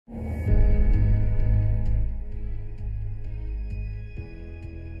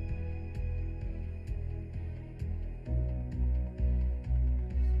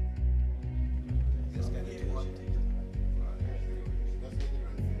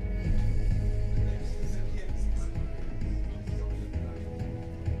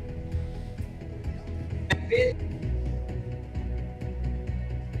Good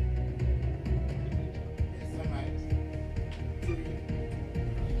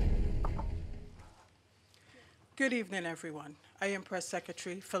evening, everyone. I am Press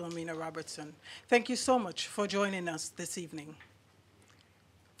Secretary Philomena Robertson. Thank you so much for joining us this evening.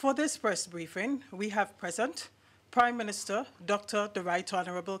 For this press briefing, we have present Prime Minister Dr. the Right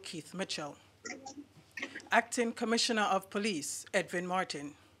Honorable Keith Mitchell, Acting Commissioner of Police Edwin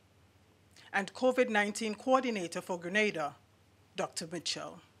Martin, and COVID-19 Coordinator for Grenada, Dr.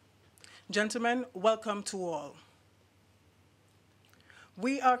 Mitchell. Gentlemen, welcome to all.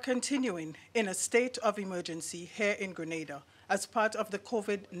 We are continuing in a state of emergency here in Grenada as part of the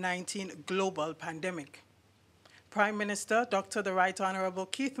COVID-19 global pandemic. Prime Minister Dr. the Right Honorable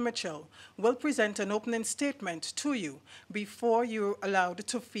Keith Mitchell will present an opening statement to you before you're allowed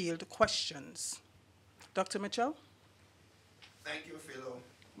to field questions. Dr. Mitchell? Thank you, Philo.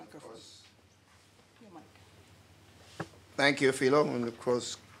 Microphone. Your mic. Thank you, Philo, and of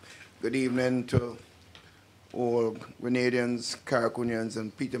course, good evening to all Grenadians, Caracunians,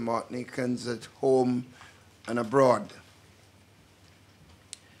 and Peter Martinicans at home and abroad.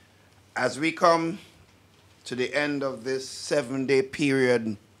 As we come to the end of this 7-day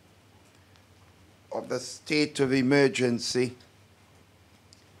period of the state of emergency,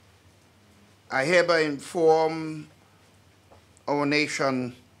 I hereby inform our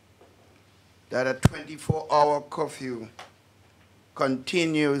nation that a 24-hour curfew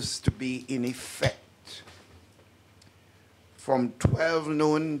continues to be in effect from 12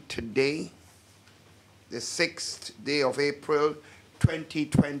 noon today, the 6th day of April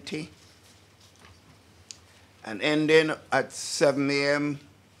 2020, and ending at 7 a.m.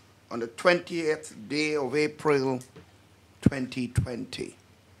 on the 20th day of April 2020.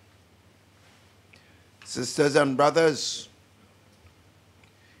 Sisters and brothers,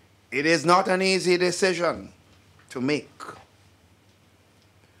 it is not an easy decision to make,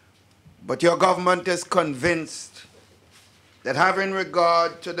 but your government is convinced that having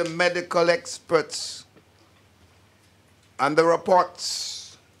regard to the medical experts and the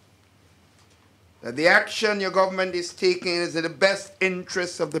reports, that the action your government is taking is in the best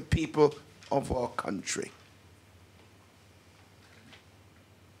interest of the people of our country.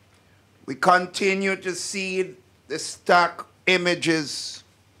 We continue to see the stark images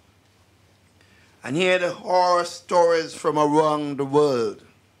and hear the horror stories from around the world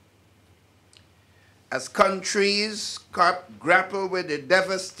as countries grapple with the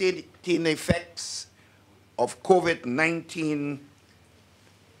devastating effects of COVID-19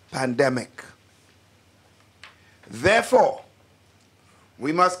 pandemic. Therefore,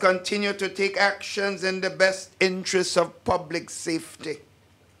 we must continue to take actions in the best interests of public safety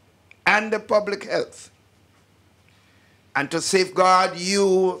and the public health, and to safeguard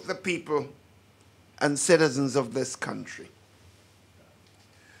you, the people and citizens of this country,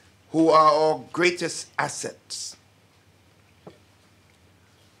 who are our greatest assets.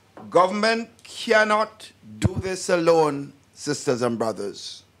 Government cannot do this alone, sisters and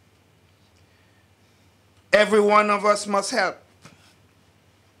brothers. Every one of us must help.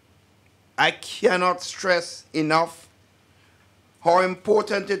 I cannot stress enough how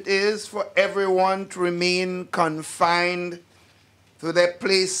important it is for everyone to remain confined to their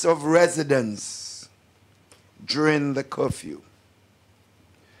place of residence during the curfew,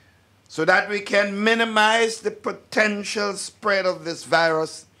 so that we can minimize the potential spread of this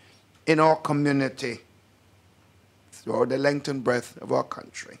virus in our community throughout the length and breadth of our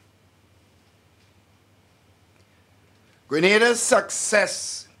country. Grenada's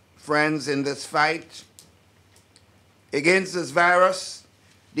success, friends, in this fight against this virus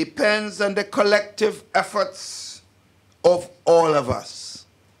depends on the collective efforts of all of us.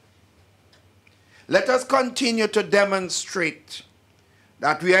 Let us continue to demonstrate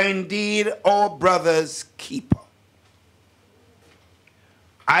that we are indeed our brother's keeper.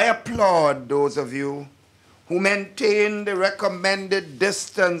 I applaud those of you who maintained the recommended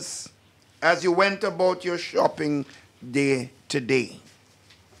distance as you went about your shopping day to day.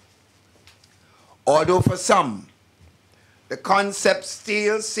 Although for some, the concept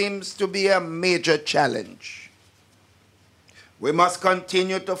still seems to be a major challenge. We must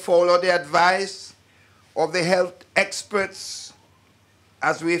continue to follow the advice of the health experts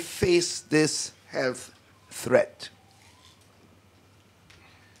as we face this health threat.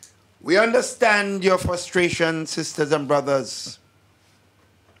 We understand your frustration, sisters and brothers,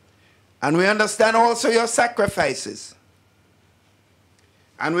 and we understand also your sacrifices.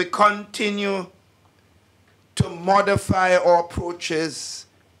 And we continue to modify our approaches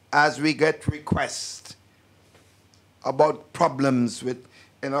as we get requests about problems with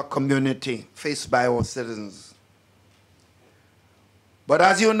in our community faced by our citizens. But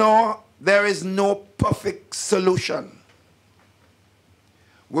as you know, there is no perfect solution.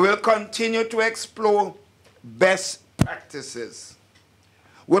 We will continue to explore best practices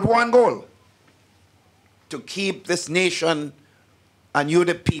with one goal: to keep this nation and you,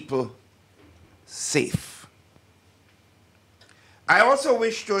 the people, safe. I also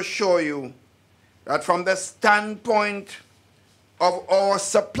wish to assure you that from the standpoint of our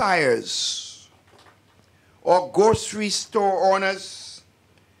suppliers, our grocery store owners,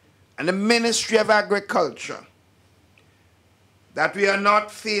 and the Ministry of Agriculture, that we are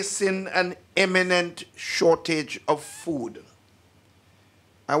not facing an imminent shortage of food.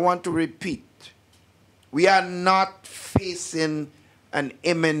 I want to repeat, we are not facing an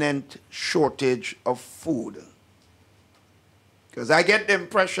imminent shortage of food. Because I get the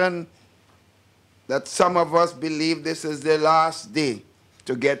impression that some of us believe this is the last day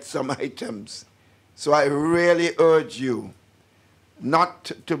to get some items. So I really urge you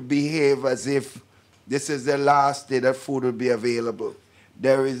not to behave as if this is the last day that food will be available.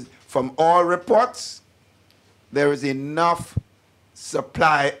 There is, from all reports, there is enough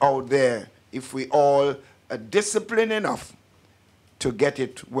supply out there if we all are disciplined enough to get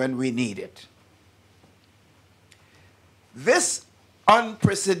it when we need it. This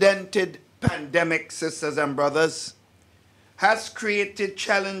unprecedented pandemic, sisters and brothers, has created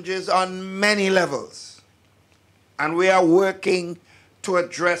challenges on many levels, and we are working to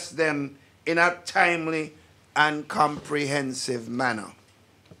address them in a timely and comprehensive manner.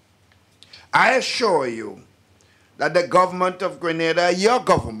 I assure you that the government of Grenada, your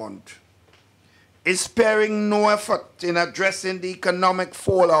government, is sparing no effort in addressing the economic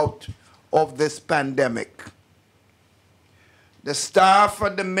fallout of this pandemic. The staff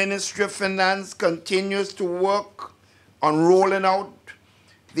at the Ministry of Finance continues to work on rolling out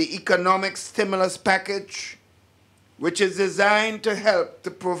the economic stimulus package, which is designed to help to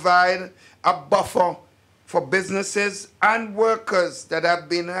provide a buffer for businesses and workers that have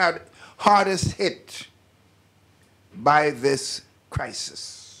been hardest hit by this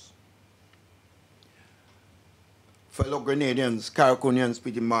crisis. Fellow Grenadians, Cariconians,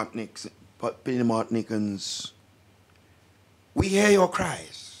 Petty Martinicans, we hear your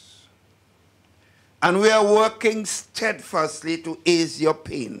cries, and we are working steadfastly to ease your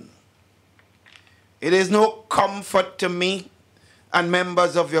pain. It is no comfort to me and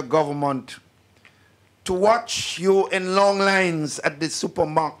members of your government to watch you in long lines at the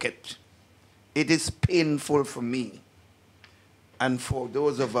supermarket. It is painful for me and for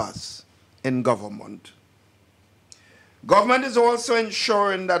those of us in government. Government is also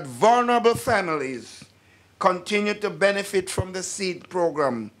ensuring that vulnerable families continue to benefit from the seed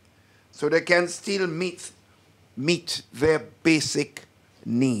program so they can still meet their basic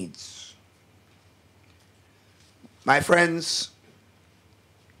needs. My friends,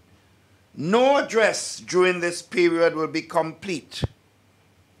 no address during this period will be complete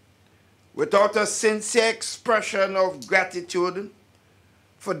without a sincere expression of gratitude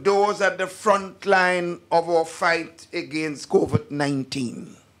for those at the front line of our fight against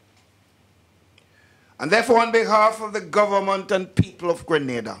COVID-19. And therefore, on behalf of the government and people of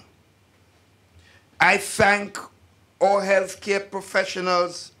Grenada, I thank our healthcare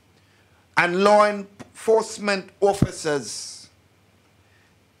professionals and law enforcement officers,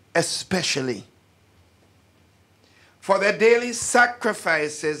 especially, for their daily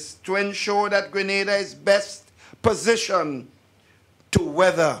sacrifices to ensure that Grenada is best positioned to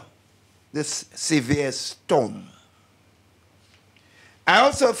weather this severe storm. I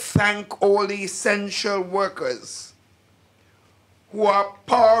also thank all the essential workers who are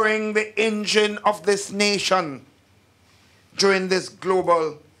powering the engine of this nation during this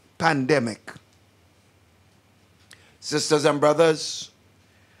global pandemic. Sisters and brothers,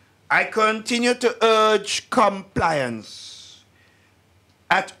 I continue to urge compliance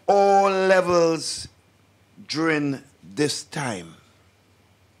at all levels during this time.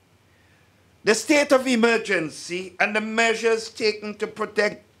 The state of emergency and the measures taken to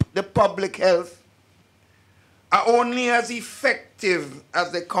protect the public health are only as effective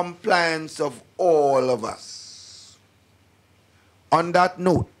as the compliance of all of us. On that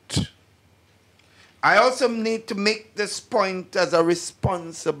note, I also need to make this point as a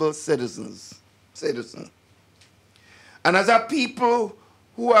responsible citizen, and as a people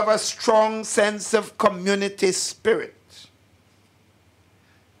who have a strong sense of community spirit.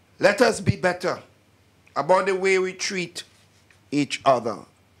 Let us be better about the way we treat each other.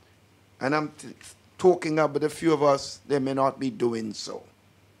 And I'm talking about a few of us, they may not be doing so.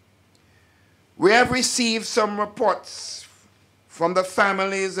 We have received some reports from the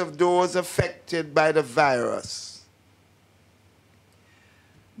families of those affected by the virus.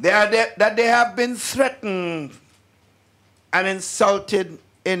 That they have been threatened and insulted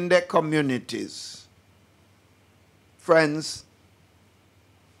in their communities. Friends,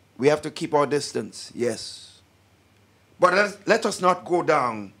 we have to keep our distance, yes. But let us not go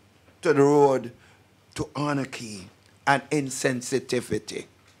down to the road to anarchy and insensitivity.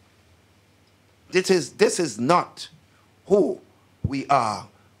 This is not who we are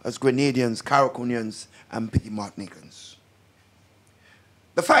as Grenadians, Caraconians, and Petit Martinicans.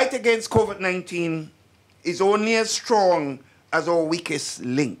 The fight against COVID-19 is only as strong as our weakest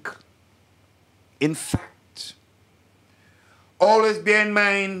link. In fact, always bear in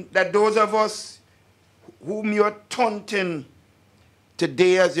mind that those of us whom you're taunting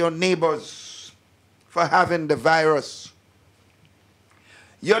today as your neighbors for having the virus,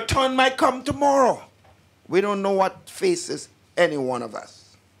 your turn might come tomorrow. We don't know what faces any one of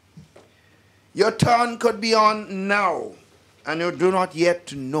us. Your turn could be on now, and you do not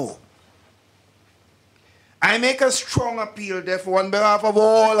yet know. I make a strong appeal, therefore, on behalf of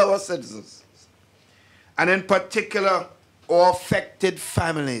all our citizens, and in particular, our affected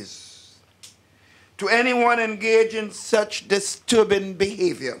families, to anyone engaged in such disturbing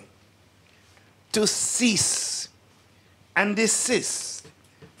behavior, to cease and desist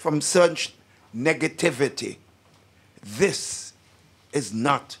from such negativity. This is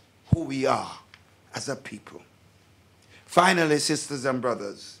not who we are as a people. Finally, sisters and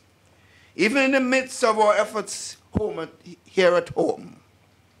brothers, even in the midst of our efforts here at home,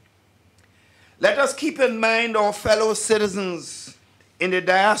 let us keep in mind our fellow citizens in the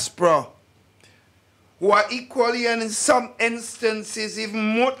diaspora who are equally and in some instances even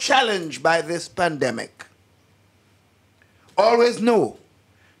more challenged by this pandemic. Always know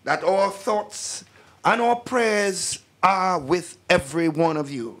that our thoughts and our prayers are with every one of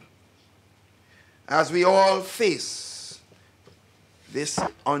you as we all face this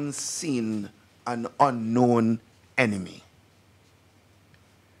unseen and unknown enemy.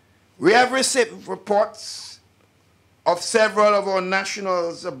 We have received reports of several of our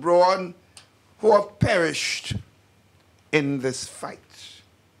nationals abroad who have perished in this fight.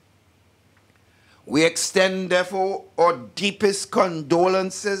 We extend, therefore, our deepest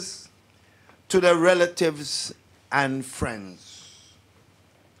condolences to their relatives and friends.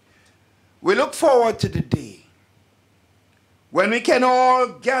 We look forward to the day when we can all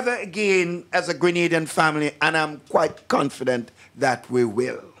gather again as a Grenadian family, and I'm quite confident that we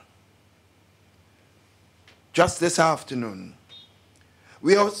will. Just this afternoon,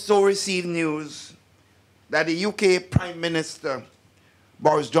 we also received news that the UK Prime Minister,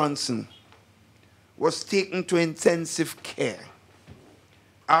 Boris Johnson, was taken to intensive care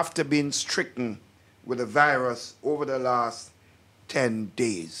after being stricken with the virus over the last 10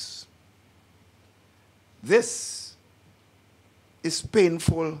 days. This is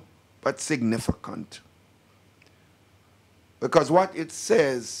painful but significant, because what it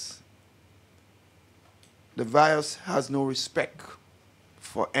says, the virus has no respect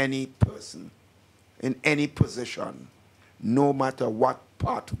for any person in any position, no matter what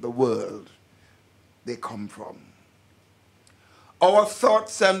part of the world they come from. Our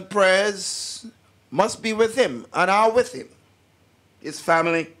thoughts and prayers must be with him and are with him, his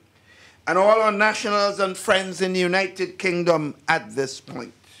family, and all our nationals and friends in the United Kingdom at this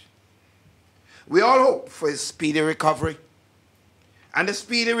point. We all hope for his speedy recovery and the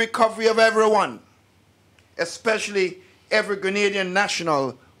speedy recovery of everyone, especially every Grenadian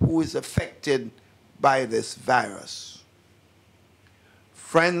national who is affected by this virus.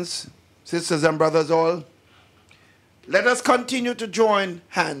 Friends, sisters and brothers all, let us continue to join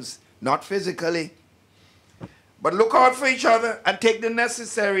hands, not physically, but look out for each other and take the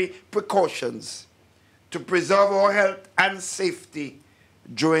necessary precautions to preserve our health and safety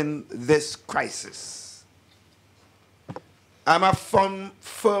during this crisis. I'm a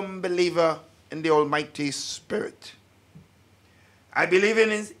firm believer in the Almighty Spirit. I believe in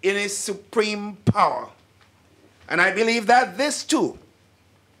his supreme power, and I believe that this too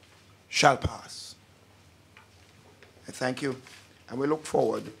shall pass. I thank you, and we look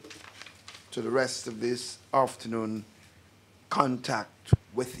forward to the rest of this afternoon contact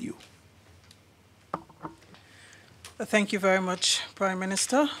with you. Thank you very much, Prime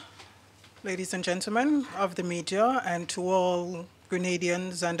Minister. Ladies and gentlemen of the media, and to all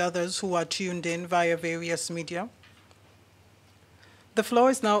Grenadians and others who are tuned in via various media. The floor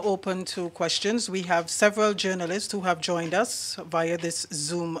is now open to questions. We have several journalists who have joined us via this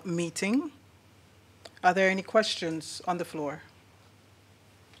Zoom meeting. Are there any questions on the floor?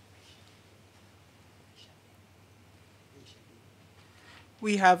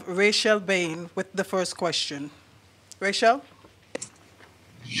 We have Rachel Bain with the first question. Rachel?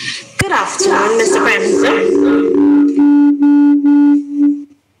 Good afternoon, Mr. Prime Minister.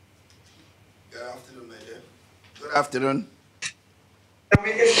 Good afternoon, my dear. Good afternoon.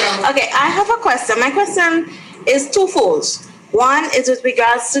 Okay, I have a question. My question is twofold. One is with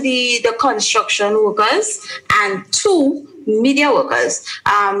regards to the construction workers, and two, media workers.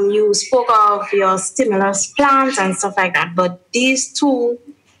 You spoke of your stimulus plans and stuff like that, but these two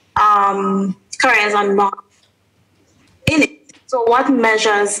careers are not in it. So what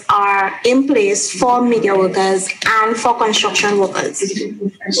measures are in place for media workers and for construction workers?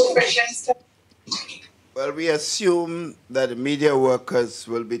 Well, we assume that the media workers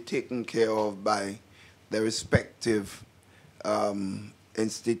will be taken care of by their respective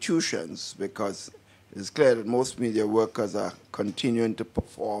institutions, because it's clear that most media workers are continuing to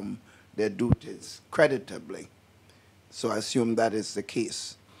perform their duties creditably. So I assume that is the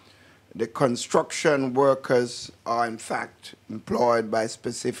case. The construction workers are in fact employed by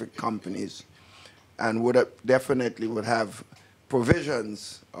specific companies and definitely would have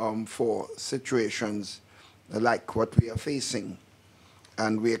provisions for situations like what we are facing.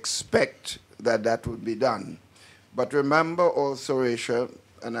 And we expect that that would be done. But remember also, Rachel,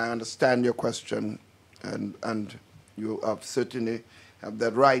 and I understand your question, and you have certainly have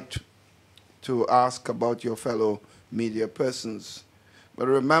that right to ask about your fellow media persons. But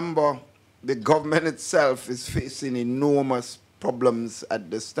remember, the government itself is facing enormous problems at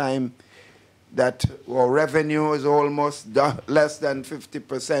this time, that our revenue is almost less than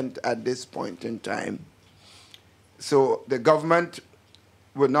 50% at this point in time. So the government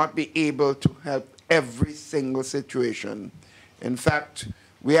will not be able to help every single situation. In fact,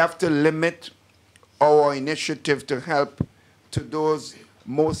 we have to limit our initiative to help to those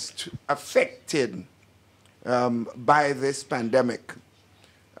most affected by this pandemic,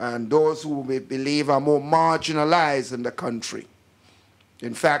 and those who we believe are more marginalized in the country.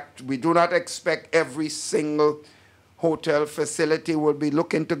 In fact, we do not expect every single hotel facility will be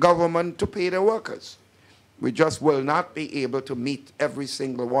looking to government to pay their workers. We just will not be able to meet every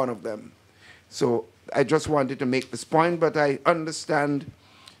single one of them. So I just wanted to make this point, but I understand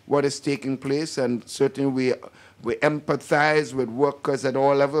what is taking place, and certainly we empathize with workers at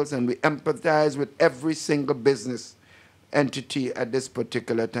all levels, and we empathize with every single business entity at this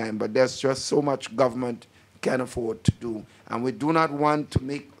particular time. But there's just so much government can afford to do, and we do not want to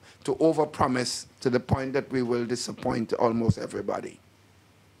overpromise to the point that we will disappoint almost everybody.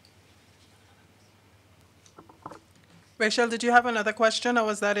 Rachel, did you have another question, or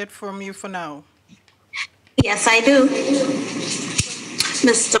was that it from you for now? Yes, I do.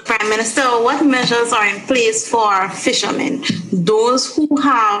 Mr. Prime Minister, what measures are in place for fishermen, those who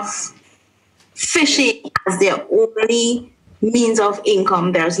have fishing as their only means of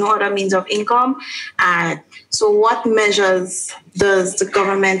income? There's no other means of income. So what measures does the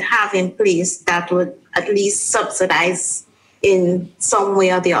government have in place that would at least subsidize in some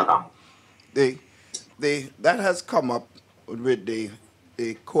way or the other? That has come up with the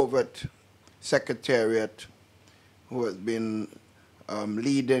COVID Secretariat, who has been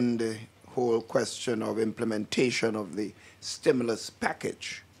leading the whole question of implementation of the stimulus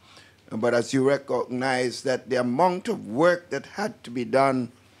package. But as you recognize, that the amount of work that had to be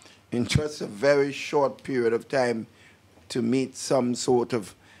done in just a very short period of time to meet some sort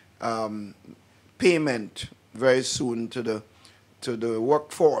of payment very soon to the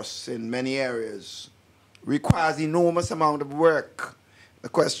workforce in many areas requires enormous amount of work. The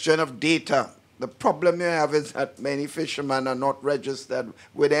question of data. The problem you have is that many fishermen are not registered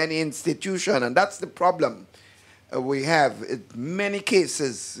with any institution, and that's the problem we have. In many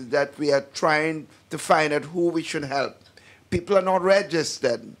cases that we are trying to find out who we should help. People are not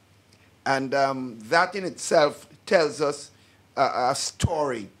registered, and that in itself tells us a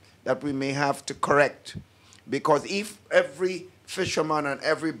story that we may have to correct. Because if every fisherman and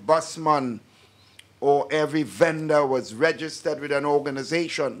every busman or every vendor was registered with an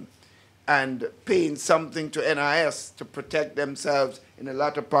organization and paying something to NIS to protect themselves in the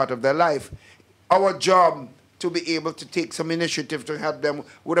latter part of their life, our job to be able to take some initiative to help them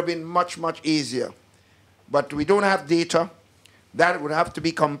would have been much, much easier. But we don't have data. That would have to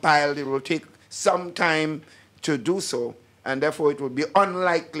be compiled. It will take some time to do so, and therefore it would be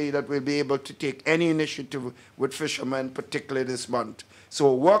unlikely that we'll be able to take any initiative with fishermen, particularly this month.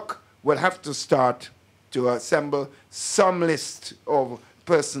 So work will have to start to assemble some list of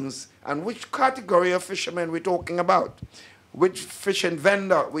persons, and which category of fishermen we're talking about, which fishing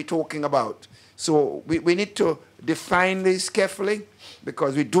vendor we're talking about, So we need to define these carefully,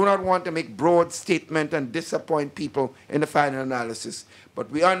 because we do not want to make broad statements and disappoint people in the final analysis. But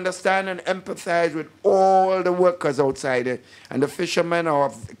we understand and empathize with all the workers outside it, and the fishermen are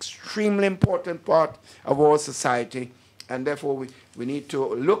an extremely important part of our society, and therefore we need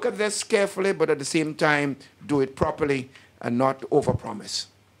to look at this carefully, but at the same time do it properly and not overpromise.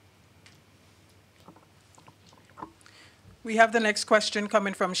 We have the next question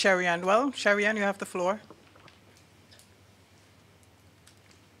coming from Sherry Anwell. Sherry Ann, you have the floor.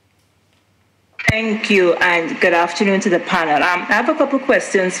 Thank you, and good afternoon to the panel. I have a couple of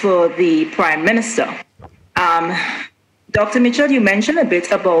questions for the Prime Minister. Dr. Mitchell, you mentioned a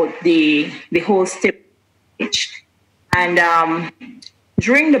bit about the whole stage, and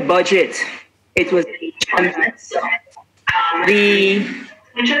during the budget, it was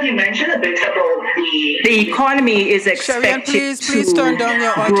you mentioned a bit about the economy is expected please turn down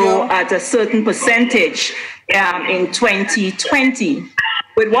your audio. Grow at a certain percentage in 2020.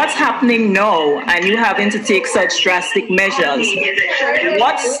 With what's happening now, and you having to take such drastic measures,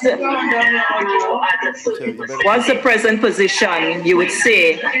 what's the present position you would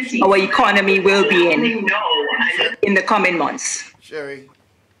say our economy will be in the coming months? Sherry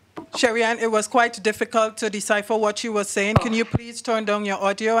Ann, it was quite difficult to decipher what you were saying. Can you please turn down your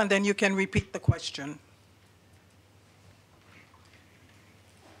audio and then you can repeat the question?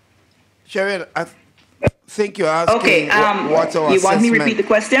 Sherry, I think you're asking okay, what's our you assessment. Want me to repeat the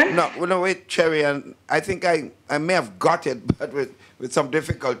question? No, wait, Sherry, and I think I may have got it, but with some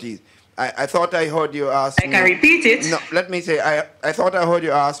difficulties. I thought I heard you ask me. I can repeat it. No, let me say, I thought I heard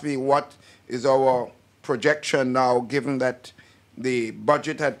you ask me what is our projection now, given that the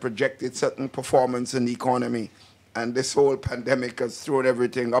budget had projected certain performance in the economy, and this whole pandemic has thrown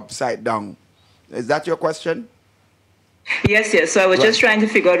everything upside down. Is that your question? Yes. So I was just trying to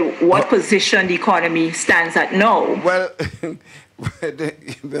figure out what position the economy stands at now. Well,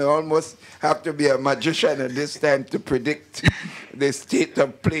 they almost have to be a magician at this time to predict the state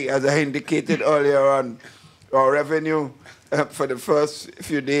of play. As I indicated earlier on, our revenue for the first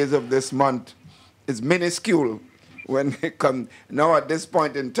few days of this month is minuscule. When it comes now, at this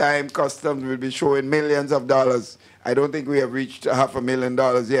point in time, customs will be showing millions of dollars. I don't think we have reached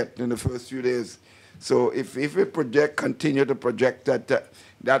 $500,000 yet in the first few days. So if we continue to project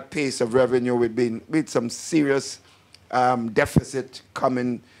that pace of revenue with some serious deficit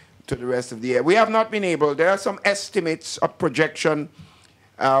coming to the rest of the year. We have not been able. There are some estimates of projection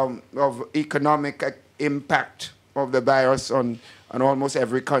of economic impact of the virus on almost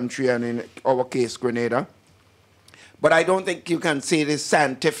every country, and in our case, Grenada. But I don't think you can say this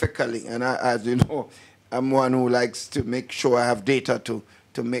scientifically. And as you know, I'm one who likes to make sure I have data to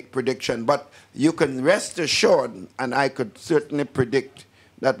make prediction. But you can rest assured, and I could certainly predict,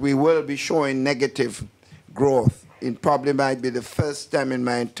 that we will be showing negative growth. It probably might be the first time in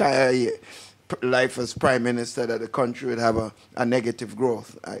my entire life as Prime Minister that the country would have a negative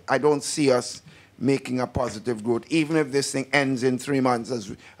growth. I don't see us making a positive growth, even if this thing ends in 3 months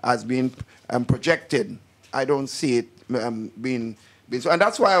as being projected. I don't see it being so. And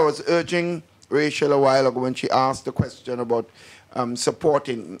that's why I was urging Rachel a while ago when she asked the question about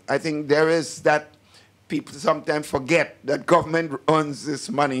supporting. I think there is that people sometimes forget that government earns this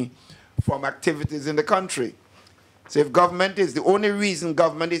money from activities in the country. So if government is, the only reason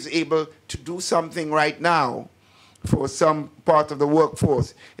government is able to do something right now for some part of the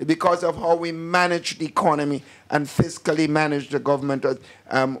workforce is because of how we manage the economy and fiscally manage the government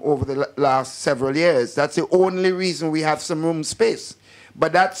over the last several years. That's the only reason we have some room space.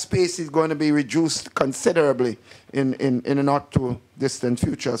 But that space is going to be reduced considerably in a not too distant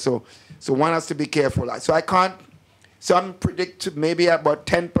future. So one has to be careful. So I can't, some predict maybe about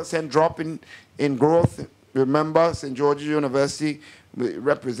 10% drop in growth. Remember, St. George's University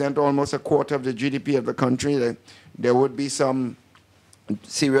represent almost a quarter of the GDP of the country. There would be some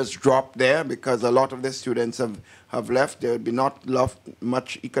serious drop there because a lot of the students have left. There would be not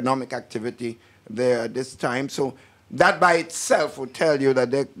much economic activity there at this time. So that by itself would tell you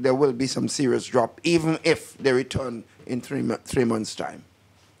that there will be some serious drop, even if they return in 3 months' time.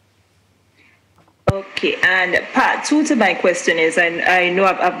 Okay, and part two to my question is, and I know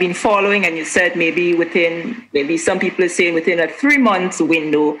I've been following, and you said maybe some people are saying within a 3 months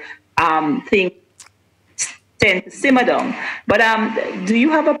window, things tend to simmer down. But do you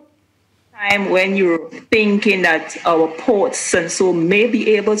have a time when you're thinking that our ports and so may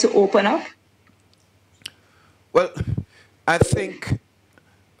be able to open up? Well, I think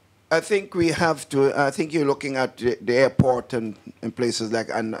we have to. I think you're looking at the airport and places like,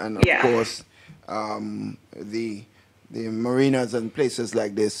 and of course, the marinas and places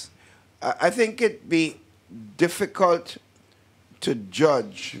like this. I think it'd be difficult to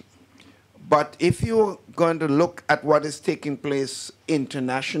judge, but if you're going to look at what is taking place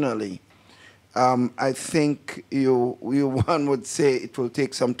internationally, I think one would say it will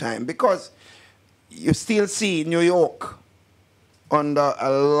take some time, because you still see New York under a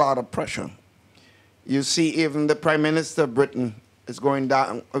lot of pressure. You see even the Prime Minister of Britain is going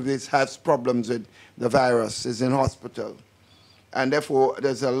down, has problems with the virus, is in hospital. And therefore,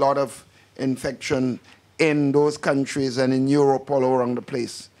 there's a lot of infection in those countries and in Europe all around the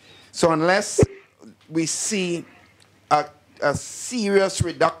place. So unless we see a serious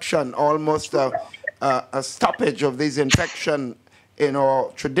reduction, almost a stoppage of this infection in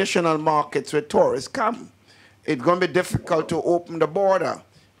our traditional markets where tourists come, it's going to be difficult to open the border,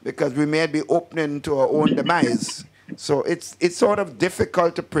 because we may be opening to our own demise. So it's sort of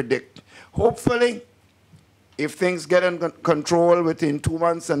difficult to predict. Hopefully, if things get under control within 2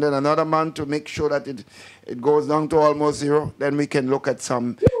 months and then another month to make sure that it goes down to almost zero, then we can look at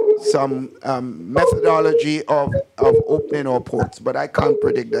some methodology of opening our ports. But I can't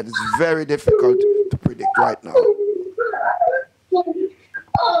predict that. It's very difficult to predict right now.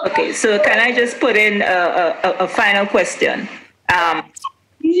 Okay, so can I just put in a final question?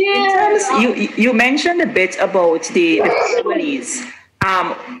 In terms, you mentioned a bit about the families.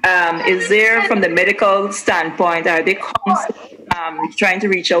 Is there, from the medical standpoint, are they trying to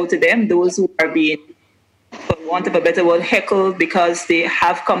reach out to them, those who are being, for want of a better word, heckled because they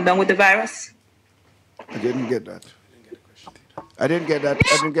have come down with the virus? I didn't get that. I didn't get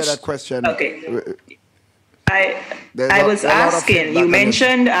that question. Okay. I was asking, you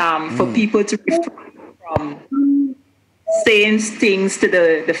mentioned for people to refrain from saying things to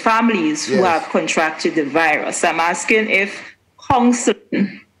the families who have contracted the virus. I'm asking if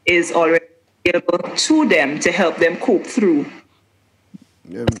counseling is already available to them to help them cope through.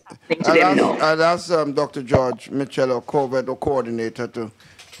 I'll ask Dr. George Mitchell, our COVID coordinator, to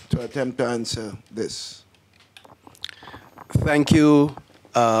attempt to answer this. Thank you.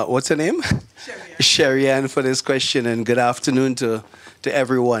 What's her name? Sherry Ann, for this question, and good afternoon to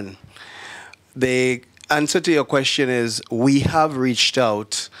everyone. The answer to your question is we have reached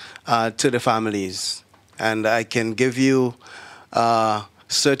out to the families, and I can give you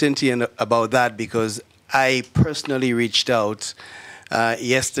certainty about that because I personally reached out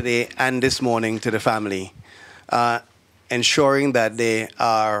yesterday and this morning to the family, ensuring that they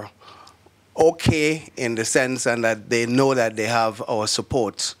are okay in the sense and that they know that they have our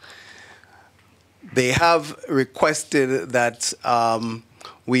support. They have requested that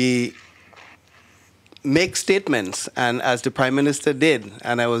we make statements, and as the Prime Minister did,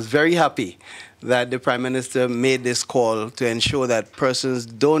 and I was very happy that the Prime Minister made this call to ensure that persons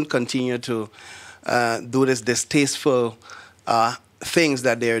don't continue to do this distasteful things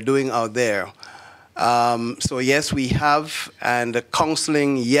that they're doing out there. So yes, we have, and the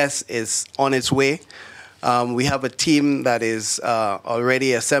counseling, yes, is on its way. We have a team that is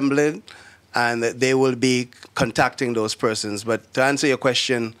already assembling, and they will be contacting those persons. But to answer your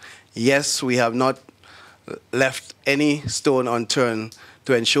question, yes, we have not left any stone unturned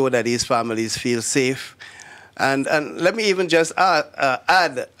to ensure that these families feel safe. And let me even just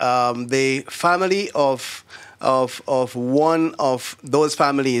add the family of one of those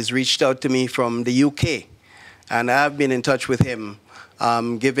families reached out to me from the UK, and I have been in touch with him,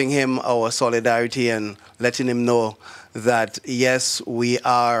 giving him our solidarity and letting him know that, yes, we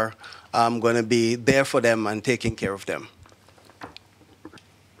are going to be there for them and taking care of them.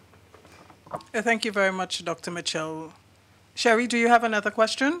 Thank you very much, Dr. Mitchell. Sherry, do you have another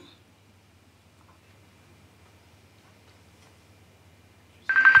question?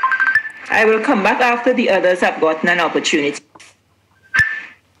 I will come back after the others have gotten an opportunity.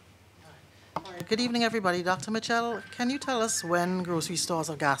 Good evening, everybody. Dr. Mitchell, can you tell us when grocery stores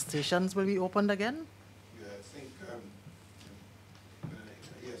or gas stations will be opened again? Yeah, I think,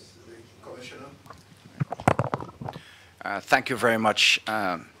 yes, Commissioner. Thank you very much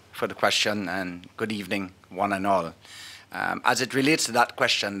for the question, and good evening, one and all. As it relates to that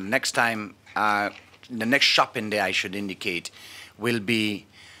question, the next time, the next shopping day, I should indicate, will be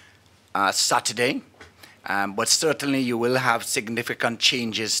Saturday, but certainly you will have significant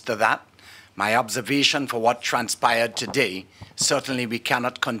changes to that. My observation for what transpired today, certainly we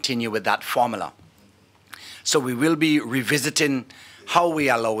cannot continue with that formula. So we will be revisiting how we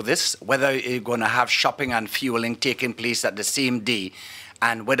allow this, whether you're going to have shopping and fueling taking place at the same day,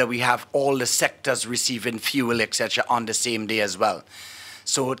 and whether we have all the sectors receiving fuel, etc., on the same day as well.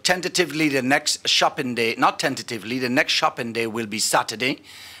 So tentatively, the next shopping day, not tentatively, the next shopping day will be Saturday,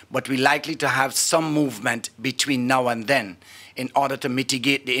 but we're likely to have some movement between now and then in order to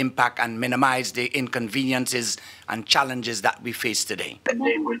mitigate the impact and minimize the inconveniences and challenges that we face today?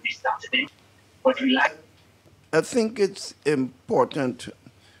 I think it's important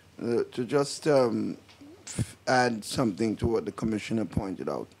to just add something to what the Commissioner pointed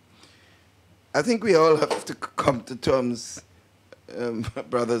out. I think we all have to come to terms,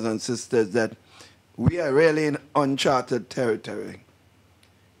 brothers and sisters, that we are really in uncharted territory.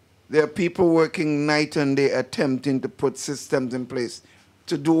 There are people working night and day attempting to put systems in place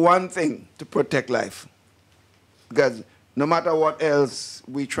to do one thing, to protect life. Because no matter what else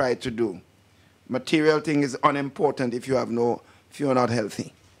we try to do, material thing is unimportant if you're not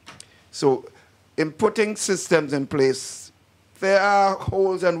healthy. So in putting systems in place, there are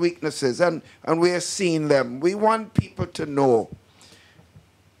holes and weaknesses, and we are seeing them. We want people to know.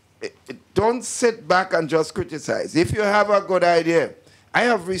 Don't sit back and just criticize. If you have a good idea, I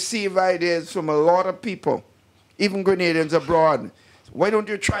have received ideas from a lot of people, even Grenadians abroad. Why don't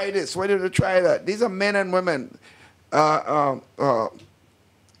you try this? Why don't you try that? These are men and women,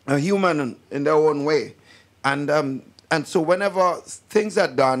 human in their own way. And so whenever things are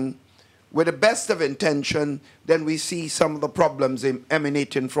done with the best of intention, then we see some of the problems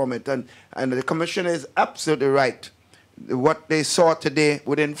emanating from it. And the Commissioner is absolutely right. What they saw today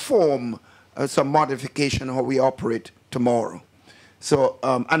would inform some modification of how we operate tomorrow. So,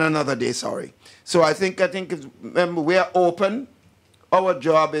 and another day, sorry. So I think remember, we are open. Our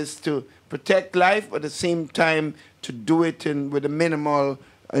job is to protect life, but at the same time to do it with the minimal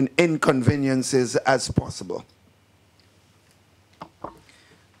inconveniences as possible.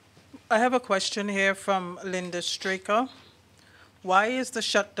 I have a question here from Linda Straker. Why is the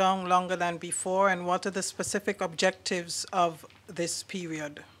shutdown longer than before, and what are the specific objectives of this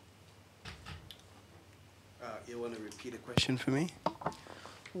period? You want to repeat the question for me?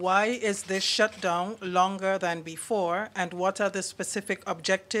 Why is this shutdown longer than before, and what are the specific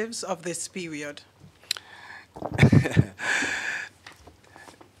objectives of this period?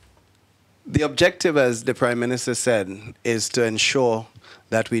 The objective, as the Prime Minister said, is to ensure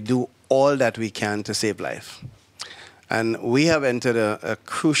that we do all that we can to save life. And we have entered a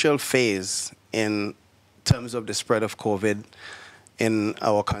crucial phase in terms of the spread of COVID in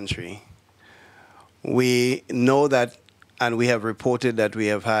our country. We know that, and we have reported that we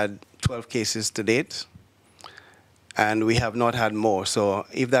have had 12 cases to date, and we have not had more. So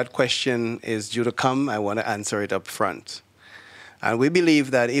if that question is due to come, I want to answer it up front. And we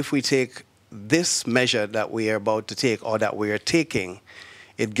believe that if we take this measure that we are about to take, or that we are taking,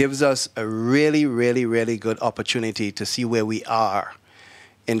 it gives us a really, really, really good opportunity to see where we are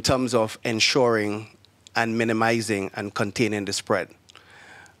in terms of ensuring and minimizing and containing the spread.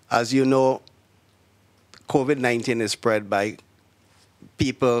 As you know, COVID-19 is spread by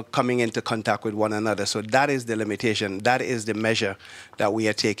people coming into contact with one another. So that is the limitation. That is the measure that we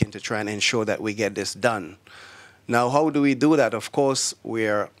are taking to try and ensure that we get this done. Now, how do we do that? Of course,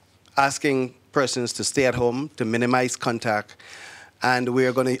 we're asking persons to stay at home, to minimize contact, and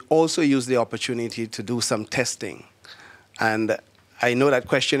we're going to also use the opportunity to do some testing. And I know that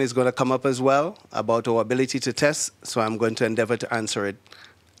question is going to come up as well about our ability to test, so I'm going to endeavor to answer it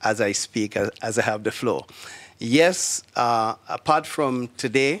as I speak, as I have the floor. Yes, apart from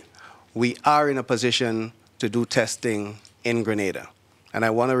today, we are in a position to do testing in Grenada. And I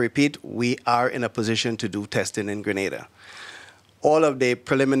want to repeat, we are in a position to do testing in Grenada. All of the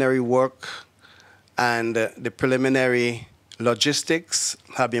preliminary work and the preliminary logistics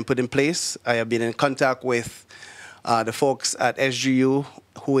have been put in place. I have been in contact with the folks at SGU,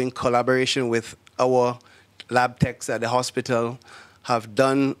 who in collaboration with our lab techs at the hospital have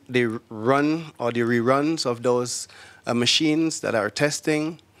done the run or the reruns of those machines that are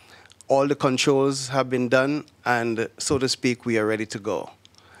testing. All the controls have been done, and so to speak, we are ready to go.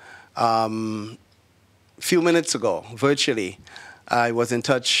 Few minutes ago, virtually, I was in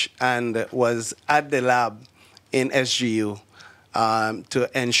touch and was at the lab in SGU to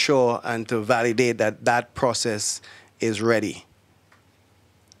ensure and to validate that that process is ready.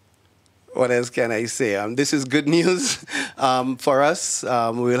 What else can I say? This is good news for us. We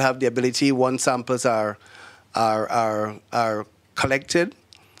will have the ability, once samples are collected,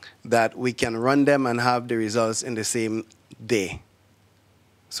 that we can run them and have the results in the same day.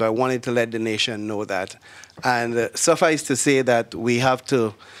 So I wanted to let the nation know that. And suffice to say that we have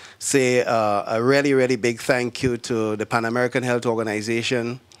to say a really, really big thank you to the Pan American Health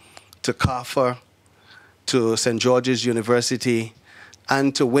Organization, to CARPHA, to St. George's University,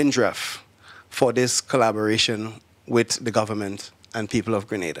 and to WINDREF for this collaboration with the government and people of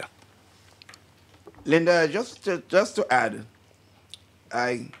Grenada. Linda, just to add,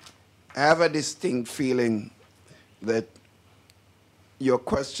 I have a distinct feeling that your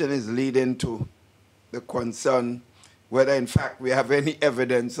question is leading to the concern whether, in fact, we have any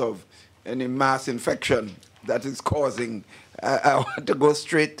evidence of any mass infection that is causing. I want to go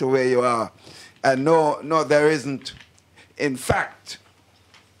straight to where you are. And no, there isn't. In fact,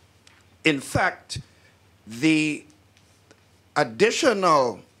 the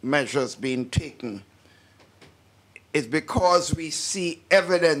additional measures being taken is because we see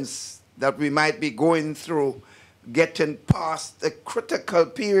evidence that we might be going through getting past a critical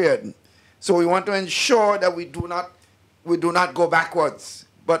period. So we want to ensure that we do not go backwards,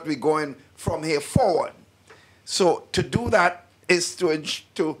 but we're going from here forward. So to do that is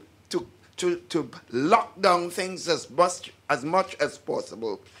to lock down things as much as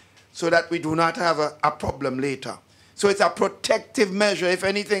possible so that we do not have a problem later. So it's a protective measure, if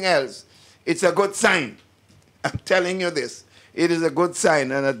anything else. It's a good sign. I'm telling you this. It is a good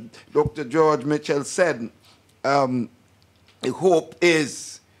sign. And Dr. George Mitchell said, the hope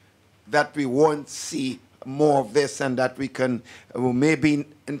is that we won't see more of this and that we can, maybe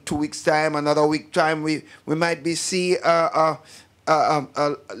in 2 weeks' time, another week time, we might be see a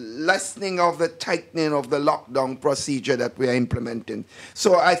lessening of the tightening of the lockdown procedure that we are implementing.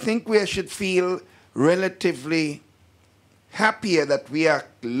 So I think we should feel relatively happier that we are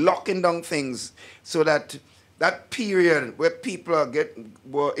locking down things so that that period where people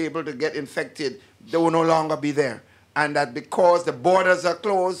were able to get infected, they will no longer be there. And that because the borders are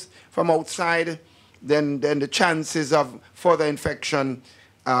closed from outside, then the chances of further infection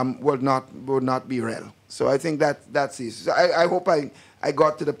will not be real. So I think that's it. So I hope I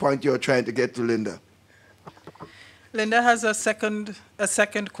got to the point you were trying to get to, Linda. Linda has a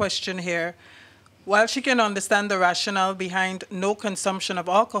second question here. While she can understand the rationale behind no consumption of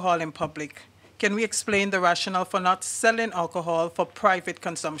alcohol in public, can we explain the rationale for not selling alcohol for private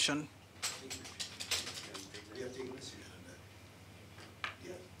consumption?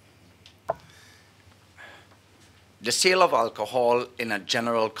 The sale of alcohol in a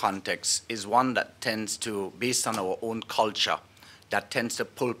general context is one that tends to, based on our own culture, that tends to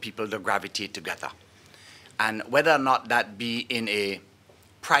pull people to gravitate together. And whether or not that be in a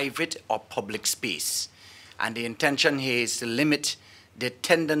private or public space. And the intention here is to limit the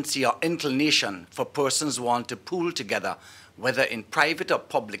tendency or inclination for persons who want to pool together, whether in private or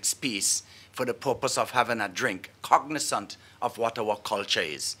public space, for the purpose of having a drink, cognizant of what our culture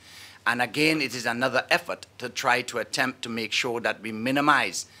is. And again, it is another effort to try to attempt to make sure that we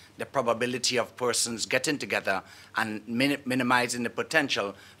minimize the probability of persons getting together and minimizing the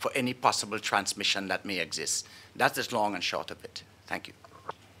potential for any possible transmission that may exist. That's the long and short of it. Thank you.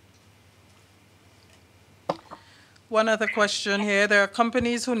 One other question here. There are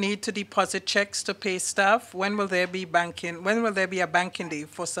companies who need to deposit checks to pay staff. When will there be banking? When will there be a banking day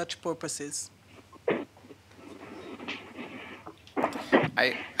for such purposes?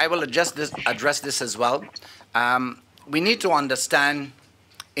 I will address this as well. We need to understand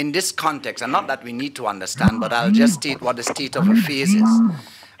in this context, and not that we need to understand, but I'll just state what the state of affairs is.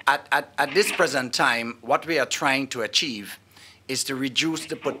 At this present time, what we are trying to achieve is to reduce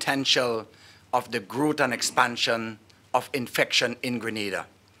the potential of the growth and expansion of infection in Grenada.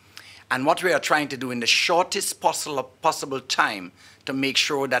 And what we are trying to do in the shortest possible time to make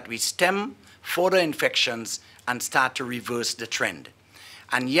sure that we stem further infections and start to reverse the trend.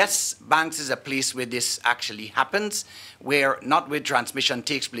 And yes, banks is a place where this actually happens, where not where transmission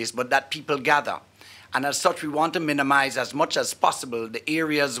takes place, but that people gather. And as such, we want to minimize as much as possible the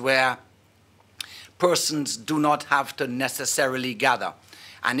areas where persons do not have to necessarily gather.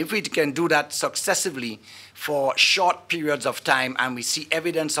 And if we can do that successively for short periods of time and we see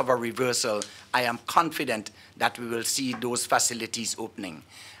evidence of a reversal, I am confident that we will see those facilities opening.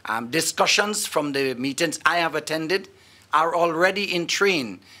 Discussions from the meetings I have attended are already in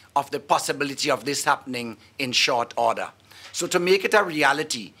train of the possibility of this happening in short order. So to make it a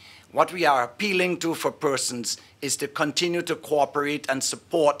reality, what we are appealing to for persons is to continue to cooperate and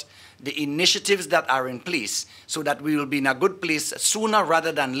support the initiatives that are in place so that we will be in a good place sooner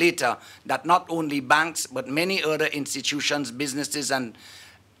rather than later, that not only banks but many other institutions, businesses and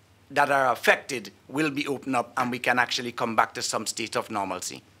that are affected will be opened up and we can actually come back to some state of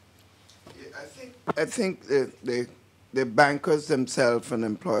normalcy. Yeah, I think the bankers themselves and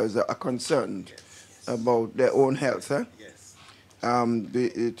employers are concerned about their own health. Yes.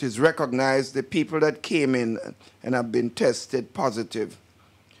 It is recognized the people that came in and have been tested positive,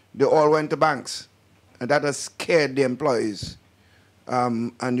 they all went to banks, and that has scared the employees.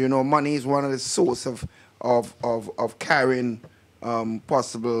 And you know, money is one of the source of carrying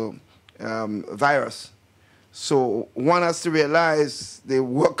possible virus. So one has to realize the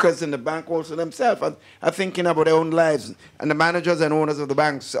workers in the bank also themselves are thinking about their own lives. And the managers and owners of the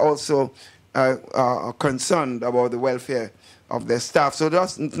banks also are concerned about the welfare of their staff. So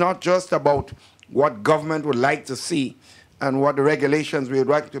it's not just about what government would like to see and what the regulations we would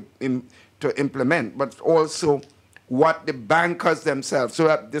like to implement, but also what the bankers themselves.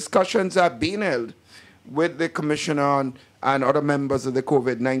 So discussions are being held with the commissioner and other members of the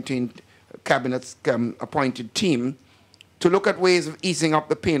COVID-19 cabinet's appointed team to look at ways of easing up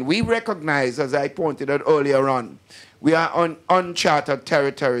the pain. We recognize, as I pointed out earlier on, we are on uncharted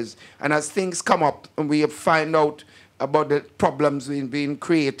territories, and as things come up and we find out about the problems being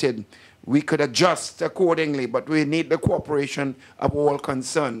created, we could adjust accordingly, but we need the cooperation of all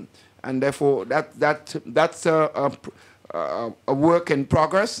concerned. And therefore, that's a work in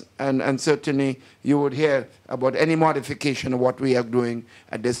progress, and certainly you would hear about any modification of what we are doing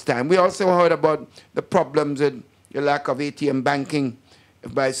at this time. We also heard about the problems with the lack of ATM banking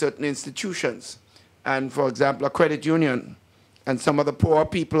by certain institutions. And for example, a credit union and some of the poor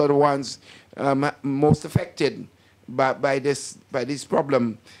people are the ones most affected by this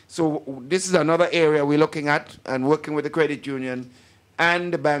problem. So this is another area we're looking at and working with the credit union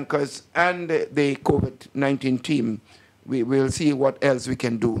and the bankers and the COVID-19 team. We will see what else we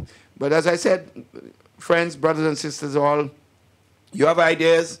can do. But as I said, friends, brothers and sisters all, you have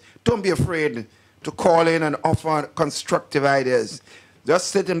ideas, don't be afraid to call in and offer constructive ideas. Just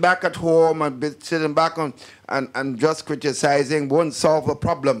sitting back at home and sitting back and just criticizing won't solve the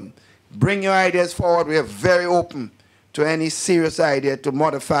problem. Bring your ideas forward. We are very open to any serious idea to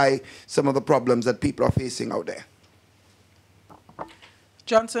modify some of the problems that people are facing out there.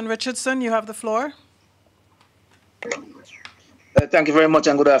 Johnson Richardson, you have the floor. Thank you very much,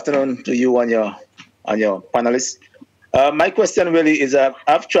 and good afternoon to you and your panelists. My question really is,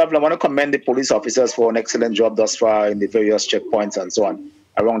 I've traveled. I want to commend the police officers for an excellent job thus far in the various checkpoints and so on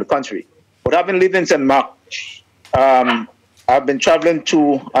around the country. But having lived in St. Mark, I've been traveling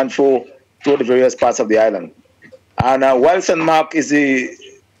to and fro through the various parts of the island. And while St. Mark is the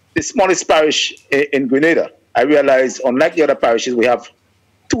smallest parish in Grenada, I realize, unlike the other parishes, we have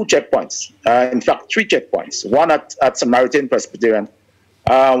 2 checkpoints. In fact, 3 checkpoints. One at Samaritan Presbyterian.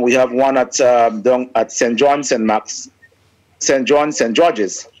 We have one at St. John, St. Mark's, St. John, St.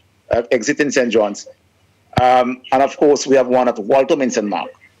 George's, exiting St. John's. And of course, we have one at Waltham in St.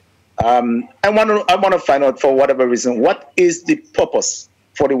 Mark. I want to find out, for whatever reason, what is the purpose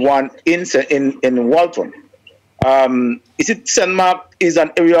for the one in Waltham? Is it St. Mark is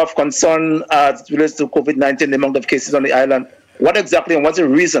an area of concern as it relates to COVID-19, the amount of cases on the island? What exactly, and what's the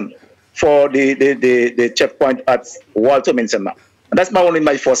reason for the checkpoint at Waltham in St. Mark? And that's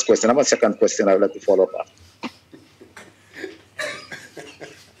my first question. I have a second question I would like to follow up on.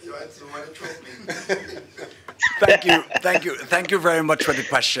 Thank you very much for the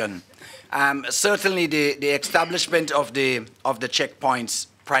question. Certainly, the establishment of the checkpoints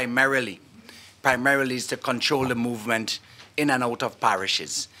primarily is to control the movement in and out of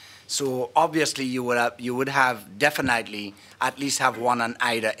parishes. So obviously, you would have definitely at least have one on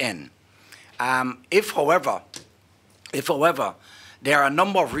either end. If, however, there are a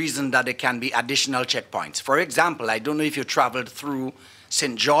number of reasons that there can be additional checkpoints. For example, I don't know if you traveled through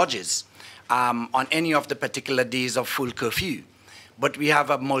St. George's on any of the particular days of full curfew, but we have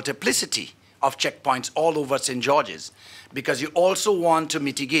a multiplicity of checkpoints all over St. George's because you also want to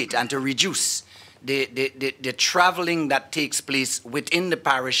mitigate and to reduce the traveling that takes place within the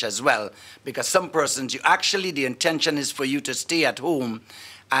parish as well, because some persons, the intention is for you to stay at home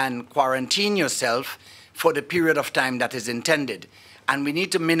and quarantine yourself for the period of time that is intended. And we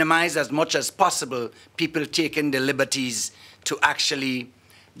need to minimize as much as possible people taking the liberties to actually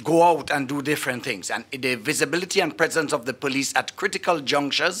go out and do different things. And the visibility and presence of the police at critical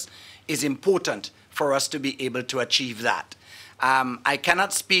junctures is important for us to be able to achieve that. I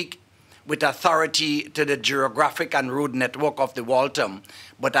cannot speak with authority to the geographic and road network of the Waltham,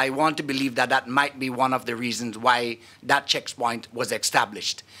 but I want to believe that that might be one of the reasons why that checkpoint was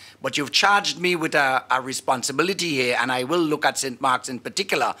established. But you've charged me with a responsibility here, and I will look at St. Mark's in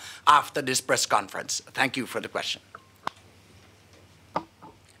particular after this press conference. Thank you for the question.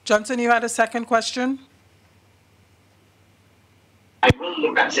 Johnson, you had a second question? I will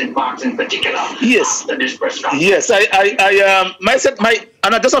look at St. Mark's in particular. Yes. After this press conference. Yes. And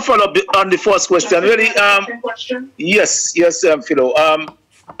I just want to follow up on the first question. Really. Yes. Philo.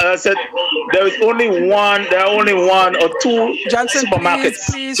 I said there is only one. There are only one or two Johnson,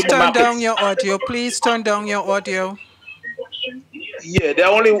 supermarkets. Please turn down your audio. Please turn down your audio. Yeah, there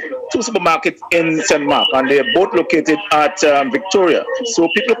are only 2 supermarkets in St. Mark, and they're both located at Victoria. So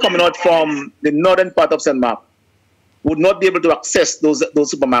people coming out from the northern part of St. Mark would not be able to access those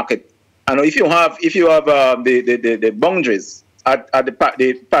supermarkets. And if you have the boundaries at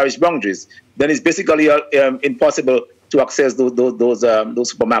the parish boundaries, then it's basically impossible to access those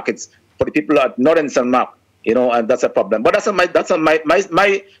supermarkets for the people at northern St. Mark. You know, and that's a problem. But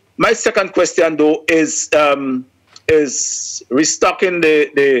my second question though is restocking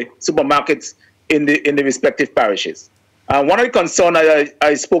the supermarkets in the respective parishes. One of the concerns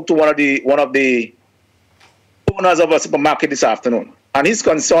I spoke to one of the owners of a supermarket this afternoon, and his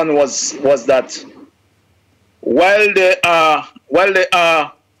concern was that while there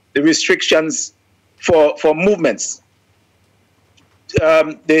are the restrictions for movements,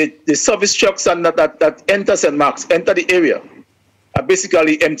 the service trucks that enter St. Mark's, enter the area, are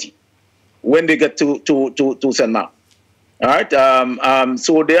basically empty when they get to St. Mark. All right.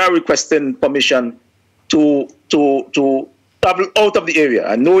 So they are requesting permission to travel out of the area,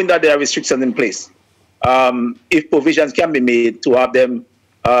 and knowing that there are restrictions in place. If provisions can be made to have them,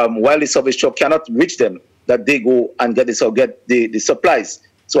 while the service truck cannot reach them, that they go and get the supplies,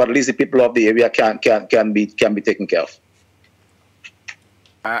 so at least the people of the area can be taken care of.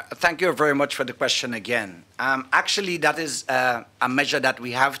 Thank you very much for the question again. Actually, that is a measure that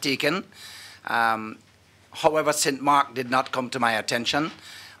we have taken. However, St. Mark did not come to my attention.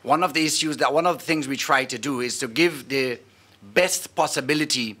 One of the things we try to do is to give the best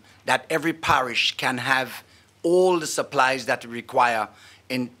possibility that every parish can have all the supplies that we require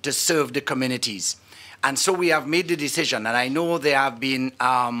to serve the communities. And so we have made the decision, and I know there have been,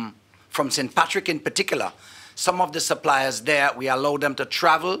 from St. Patrick in particular, some of the suppliers there, we allow them to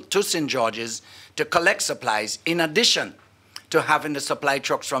travel to St. George's to collect supplies, in addition to having the supply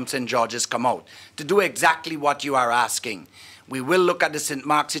trucks from St. George's come out, to do exactly what you are asking. We will look at the St.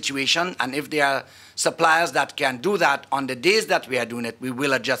 Mark situation, and if there are suppliers that can do that on the days that we are doing it, we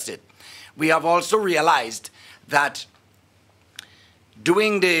will adjust it. We have also realized that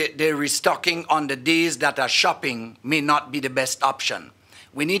doing the restocking on the days that are shopping may not be the best option.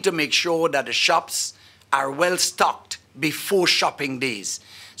 We need to make sure that the shops are well stocked before shopping days.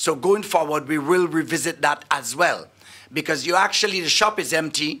 So going forward, we will revisit that as well, because the shop is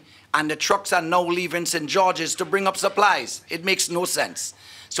empty and the trucks are now leaving St. George's to bring up supplies. It makes no sense.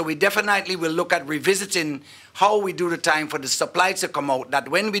 So we definitely will look at revisiting how we do the time for the supplies to come out, that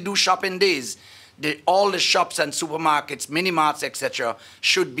when we do shopping days, all the shops and supermarkets, mini-marts, etc.,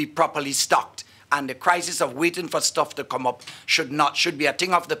 should be properly stocked. And the crisis of waiting for stuff to come up should be a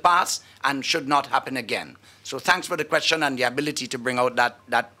thing of the past and should not happen again. So thanks for the question and the ability to bring out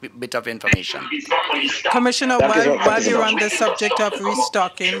that bit of information. Commissioner, while you're on the subject of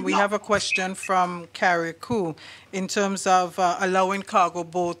restocking, we have a question from Carriacou in terms of allowing cargo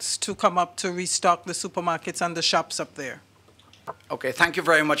boats to come up to restock the supermarkets and the shops up there. Okay, thank you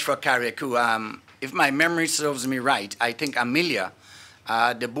very much for Carriacou. If my memory serves me right, I think Amelia,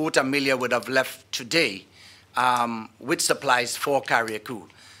 the boat Amelia would have left today with supplies for Carriacou.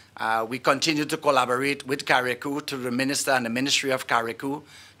 We continue to collaborate with Carriacou, to the Minister and the Ministry of Carriacou,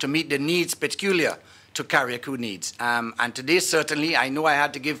 to meet the needs peculiar to Carriacou needs. And today, certainly, I know I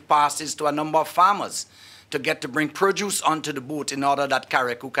had to give passes to a number of farmers to bring produce onto the boat in order that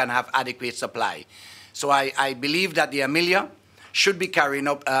Carriacou can have adequate supply. So I believe that the Amelia should be carrying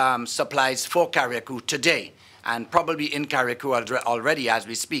up supplies for Carriacou today, and probably in Carriacou already as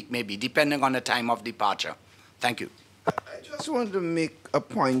we speak, maybe, depending on the time of departure. Thank you. I just want to make a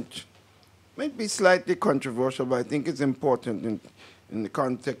point, maybe slightly controversial, but I think it's important in the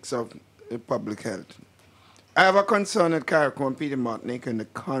context of public health. I have a concern at Carriacou and Peter Martinique in the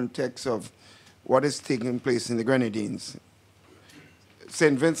context of what is taking place in the Grenadines.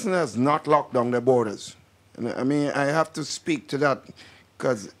 St. Vincent has not locked down their borders. And I mean, I have to speak to that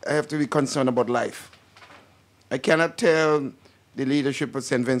because I have to be concerned about life. I cannot tell the leadership of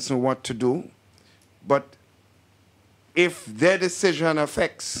St. Vincent what to do, but if their decision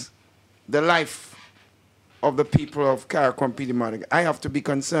affects the life of the people of Carriacou and Peter Martinique, I have to be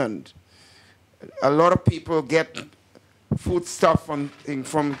concerned. A lot of people get foodstuff from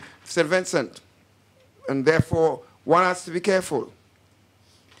St. Vincent, and therefore one has to be careful.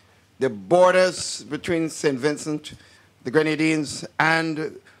 The borders between St. Vincent, the Grenadines,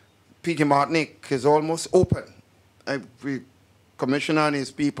 and Peter Martinique is almost open. The Commissioner and his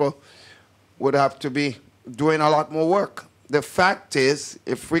people would have to be doing a lot more work. The fact is,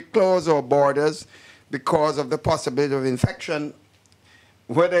 if we close our borders because of the possibility of infection,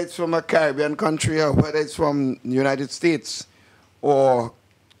 whether it's from a Caribbean country or whether it's from the United States or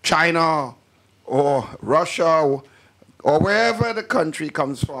China or Russia, or wherever the country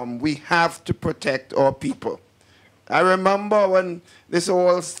comes from, we have to protect our people. I remember when this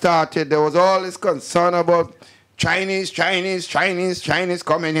all started, there was all this concern about Chinese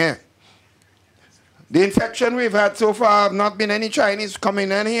coming here. The infection we've had so far have not been any Chinese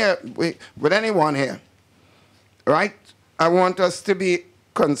coming in here with anyone here, right? I want us to be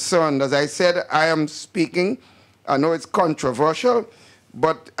concerned. As I said, I am speaking. I know it's controversial,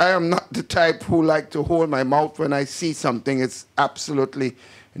 but I am not the type who like to hold my mouth when I see something it's absolutely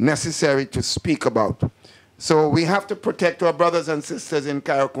necessary to speak about. So we have to protect our brothers and sisters in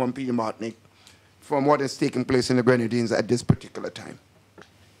Carriacou and Petite Martinique from what is taking place in the Grenadines at this particular time.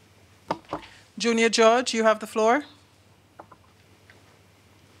 Junior George, you have the floor.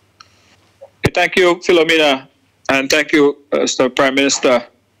 Thank you, Philomena, and thank you, Mr. Prime Minister.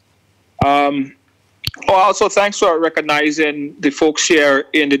 Also, thanks for recognizing the folks here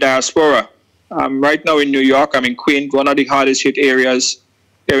in the diaspora. Right now in New York, I'm in Queens, one of the hardest hit areas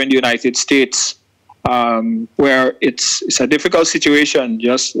here in the United States, where it's a difficult situation.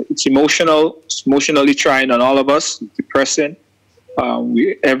 It's emotionally trying on all of us, depressing.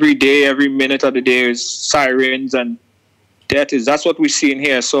 Every day, every minute of the day is sirens and that's what we're seeing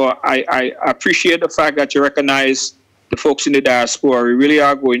here. So I appreciate the fact that you recognize the folks in the diaspora. We really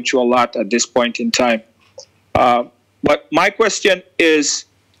are going through a lot at this point in time. But my question is,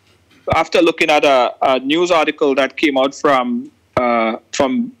 after looking at a news article that came out from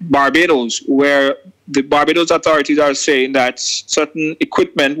Barbados, where the Barbados authorities are saying that certain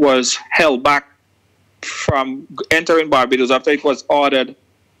equipment was held back from entering Barbados after it was ordered.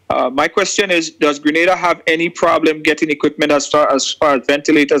 My question is, does Grenada have any problem getting equipment as far as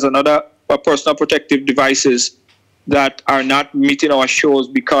ventilators and other personal protective devices that are not meeting our shores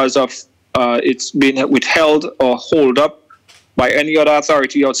because of it's been withheld or hold up by any other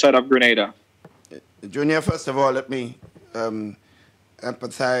authority outside of Grenada? Junior, first of all, let me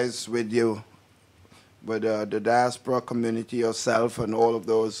empathize with you, with the diaspora community, yourself, and all of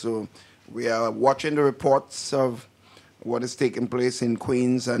those who we are watching the reports of what is taking place in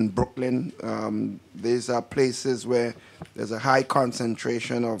Queens and Brooklyn. These are places where there's a high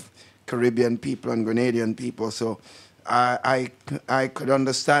concentration of Caribbean people and Grenadian people. So I could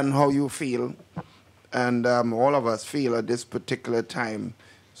understand how you feel, and all of us feel at this particular time.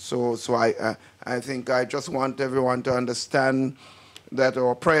 So I think I just want everyone to understand that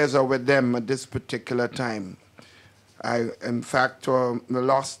our prayers are with them at this particular time. I, in fact,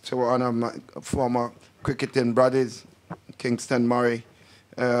 lost one of my former cricketing brothers, Kingston Murray,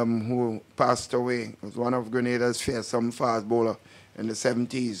 who passed away. He was one of Grenada's fearsome fast bowler in the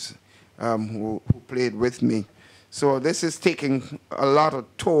 70s, who played with me. So this is taking a lot of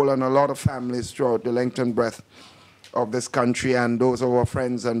toll on a lot of families throughout the length and breadth of this country and those of our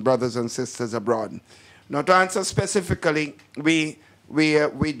friends and brothers and sisters abroad. Now, to answer specifically, we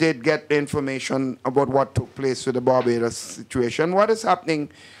did get information about what took place with the Barbados situation. What is happening,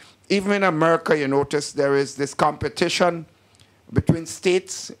 even in America, you notice there is this competition between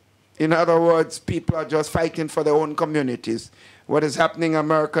states. In other words, people are just fighting for their own communities. What is happening in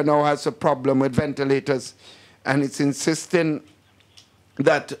America now has a problem with ventilators, and it's insisting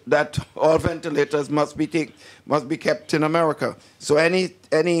that all ventilators must be kept in America. So any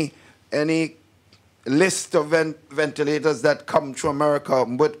list of ventilators that come to America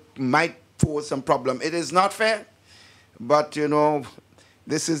might pose some problem. It is not fair, but you know,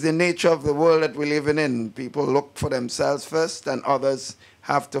 this is the nature of the world that we're living in. People look for themselves first, and others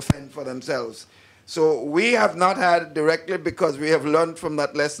have to fend for themselves. So we have not had directly, because we have learned from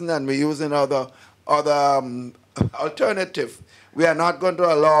that lesson, and we're using other alternative. We are not going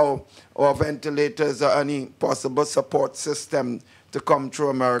to allow our ventilators or any possible support system to come through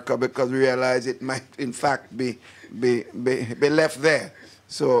America, because we realize it might, in fact, be left there.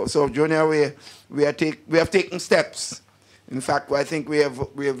 So Junior, we have taken steps. In fact, I think we have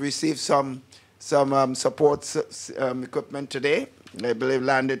received some support equipment today. I believe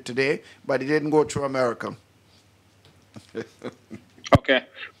landed today, but it didn't go through America. Okay.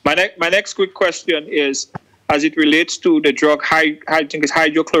 My next quick question is, as it relates to the drug, I think it's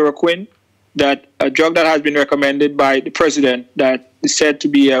hydrochloroquine, that a drug that has been recommended by the president that is said to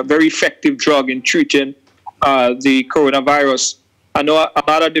be a very effective drug in treating the coronavirus. I know a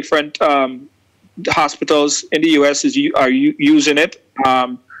lot of different hospitals in the U.S. are using it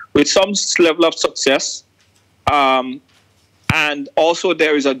with some level of success. And also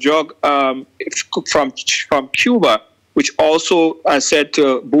there is a drug from Cuba, which also is said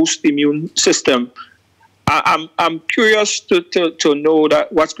to boost the immune system. I'm curious to know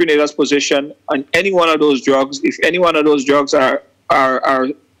that what's Grenada's position on any one of those drugs. If any one of those drugs are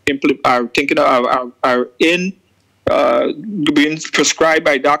in being prescribed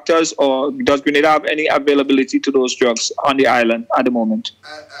by doctors, or does Grenada have any availability to those drugs on the island at the moment?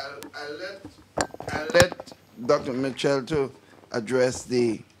 I'll let Dr. Mitchell to address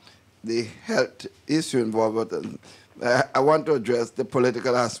the health issue involved, but I want to address the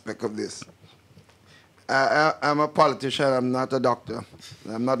political aspect of this. I'm a politician, I'm not a doctor.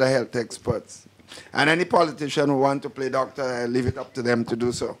 I'm not a health expert. And any politician who wants to play doctor, I leave it up to them to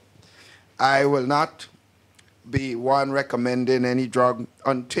do so. I will not be one recommending any drug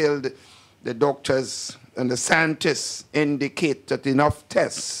until the doctors and the scientists indicate that enough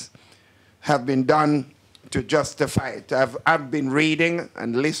tests have been done to justify it. I've been reading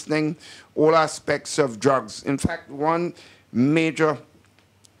and listening all aspects of drugs. In fact, one major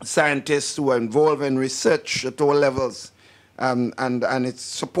scientist who are involved in research at all levels, and it's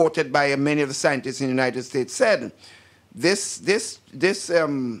supported by many of the scientists in the United States, said this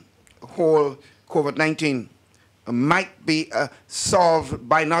whole COVID-19 might be solved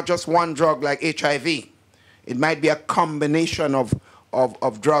by not just one drug like HIV. It might be a combination of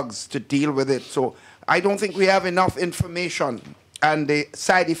drugs to deal with it. So I don't think we have enough information, and the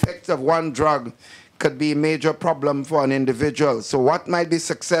side effects of one drug could be a major problem for an individual. So what might be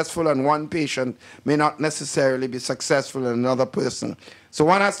successful in one patient may not necessarily be successful in another person. So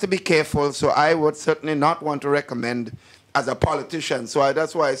one has to be careful. So I would certainly not want to recommend as a politician. So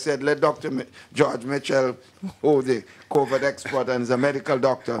that's why I said let Dr. George Mitchell, who the COVID expert and is a medical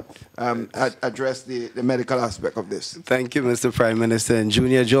doctor, address the medical aspect of this. Thank you, Mr. Prime Minister. And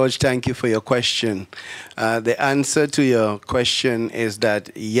Junior George, thank you for your question. The answer to your question is that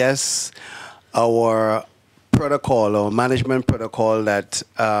yes, our protocol or management protocol that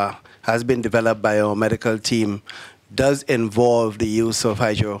has been developed by our medical team does involve the use of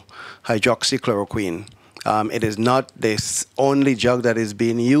hydroxychloroquine. It is not this only drug that is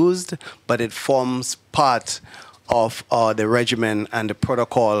being used, but it forms part of the regimen and the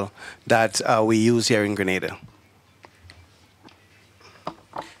protocol that we use here in Grenada.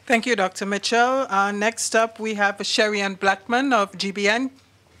 Thank you, Dr. Mitchell. Next up, we have Sherry Ann Blackman of GBN.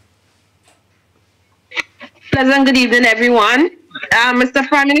 Pleasant good evening, everyone. Mr.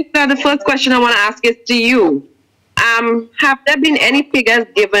 Prime Minister, the first question I want to ask is to you. Have there been any figures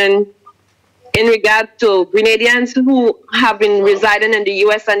given in regard to Grenadians who have been residing in the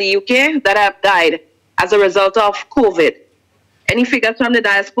US and the UK that have died as a result of COVID? Any figures from the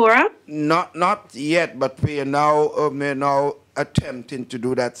diaspora? Not yet, but we are now attempting to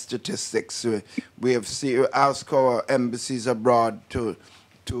do that statistics. We have asked our embassies abroad to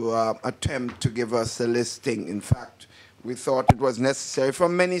attempt to give us a listing. In fact, we thought it was necessary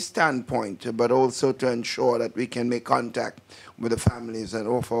from many standpoints, but also to ensure that we can make contact with the families and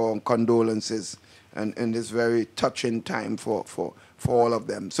offer our condolences in this very touching time for all of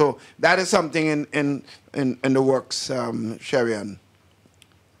them. So that is something in the works, Sherry Ann.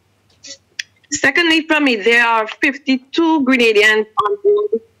 Secondly, from me, there are 52 Grenadians on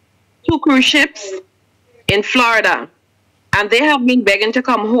board 2 cruise ships in Florida, and they have been begging to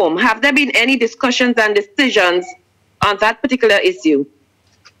come home. Have there been any discussions and decisions on that particular issue?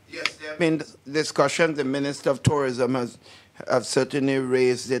 Yes, there have been discussions. The Minister of Tourism has certainly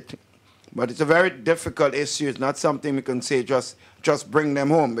raised it, but it's a very difficult issue. It's not something we can say just bring them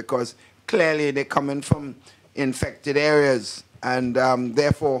home, because clearly they're coming from infected areas, and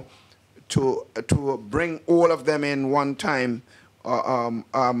therefore to bring all of them in one time,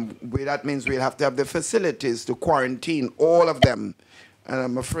 that means we'll have to have the facilities to quarantine all of them. And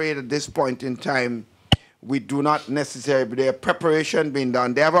I'm afraid at this point in time, we do not necessarily, there's preparation being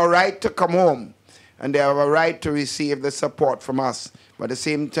done. They have a right to come home, and they have a right to receive the support from us. But at the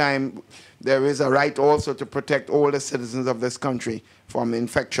same time, there is a right also to protect all the citizens of this country from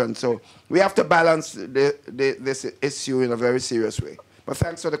infection. So we have to balance this issue in a very serious way. But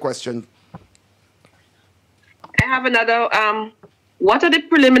thanks for the question. I have another. What are the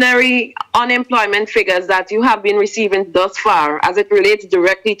preliminary unemployment figures that you have been receiving thus far as it relates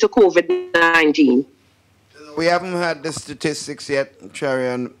directly to COVID-19? We haven't had the statistics yet,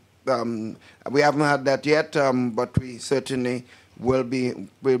 Sharon. We haven't had that yet, but we certainly will be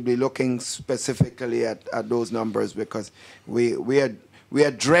looking specifically at those numbers, because we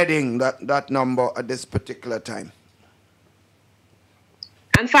are dreading that number at this particular time.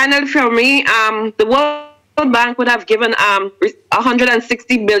 And finally, for me, the World Bank would have given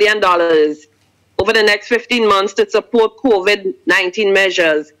 $160 billion over the next 15 months to support COVID-19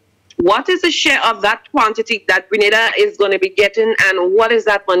 measures. What is the share of that quantity that Grenada is going to be getting, and what is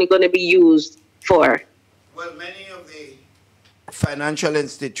that money going to be used for? Well, many of the financial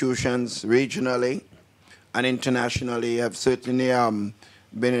institutions regionally and internationally have certainly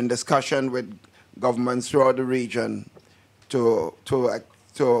been in discussion with governments throughout the region for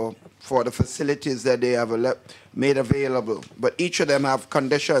the facilities that they have made available. But each of them have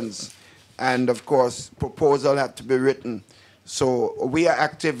conditions, and of course, proposal have to be written. So we are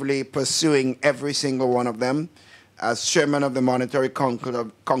actively pursuing every single one of them. As chairman of the Monetary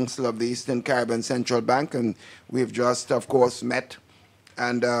Council of the Eastern Caribbean Central Bank, and we've just, of course, met,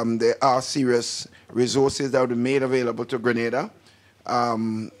 and there are serious resources that will be made available to Grenada,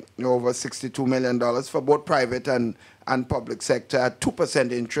 over $62 million for both private and public sector at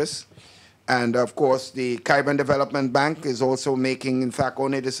 2% interest. And of course, the Caribbean Development Bank is also making, in fact,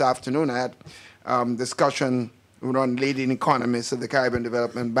 only this afternoon, I had discussion with one leading economist of the Caribbean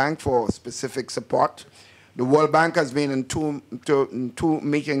Development Bank for specific support. The World Bank has been in two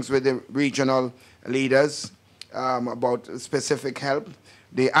meetings with the regional leaders about specific help.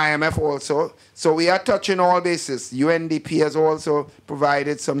 The IMF also. So we are touching all bases. UNDP has also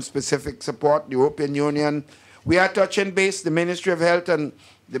provided some specific support, the European Union. We are touching base, the Ministry of Health and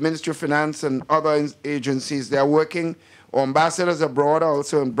the Ministry of Finance and other agencies. They are working. Our ambassadors abroad,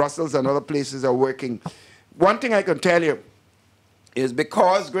 also in Brussels and other places, are working. One thing I can tell you is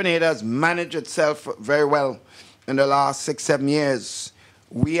because Grenada has managed itself very well in the last 6-7 years,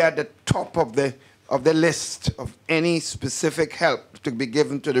 we are at the top of the list of any specific help to be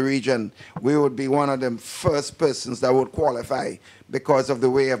given to the region. We would be one of the first persons that would qualify because of the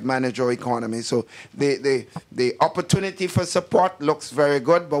way of manage our economy. So the opportunity for support looks very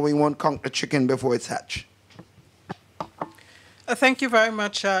good, but we won't count the chicken before it's hatched. Thank you very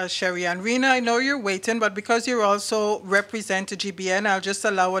much, Sherry and Rena. I know you're waiting, but because you also represent GBN, I'll just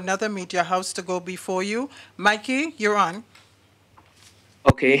allow another media house to go before you. Mikey, you're on.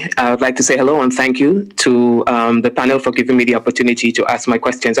 Okay, I would like to say hello and thank you to the panel for giving me the opportunity to ask my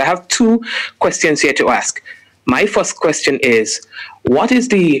questions. I have 2 questions here to ask. My first question is, what is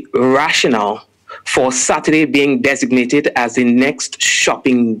the rationale for Saturday being designated as the next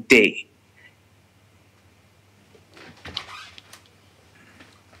shopping day?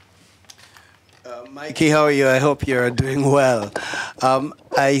 Mikey, how are you? I hope you're doing well.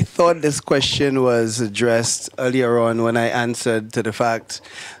 I thought this question was addressed earlier on when I answered to the fact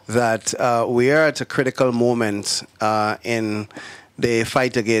that we are at a critical moment in the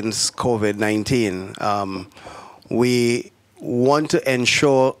fight against COVID-19. We want to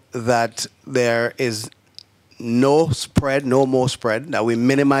ensure that there is no more spread, that we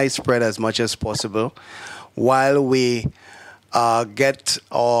minimize spread as much as possible while we get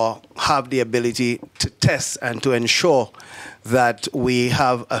or have the ability to test and to ensure that we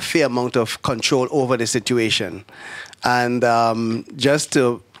have a fair amount of control over the situation. And just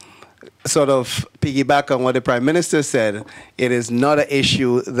to sort of piggyback on what the Prime Minister said, it is not an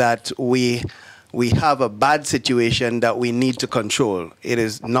issue that we have a bad situation that we need to control. It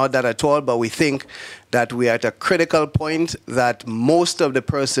is not that at all, but we think that we are at a critical point that most of the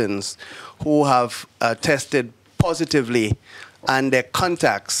persons who have tested positively and their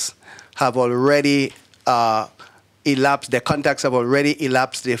contacts have already elapsed. Their contacts have already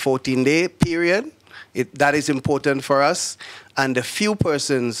elapsed the 14-day period. That is important for us. And the few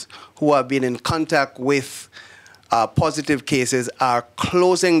persons who have been in contact with positive cases are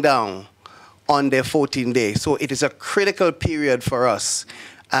closing down on their 14 days. So it is a critical period for us.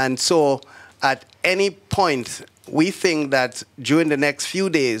 And so at any point, we think that during the next few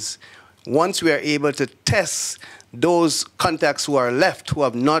days, once we are able to test those contacts who are left,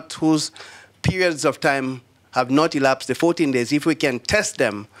 whose periods of time have not elapsed the 14 days, if we can test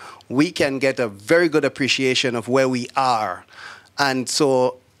them, we can get a very good appreciation of where we are. And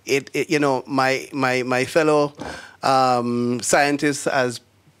so, my fellow scientists, as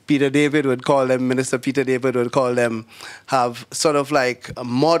Peter David would call them, Minister Peter David would call them, have sort of like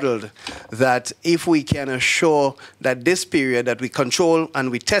modeled that if we can assure that this period that we control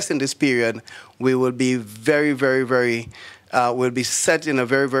and we test in this period, we will be very, very, very, we'll be set in a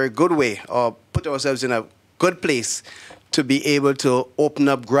very, very good way, or put ourselves in a good place to be able to open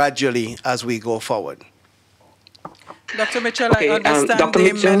up gradually as we go forward. Dr. Mitchell, okay, I understand Dr.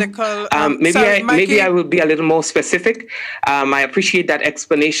 the Mitchell, medical... maybe I will be a little more specific. I appreciate that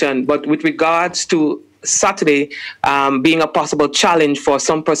explanation, but with regards to Saturday being a possible challenge for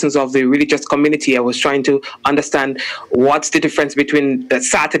some persons of the religious community, I was trying to understand what's the difference between a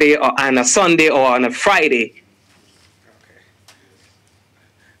Saturday and a Sunday or on a Friday.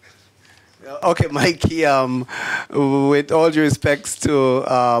 Okay, Mikey, with all due respects to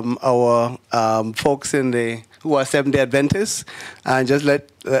our folks who are Seventh-day Adventists, and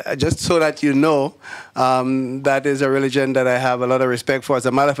just so that you know, that is a religion that I have a lot of respect for. As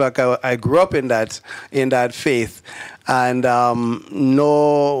a matter of fact, I grew up in that faith, and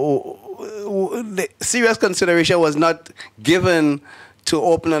the serious consideration was not given to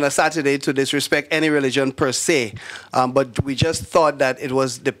open on a Saturday to disrespect any religion per se, but we just thought that it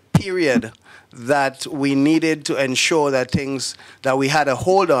was the period that we needed to ensure that things that we had a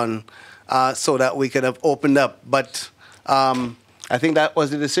hold on so that we could have opened up. But I think that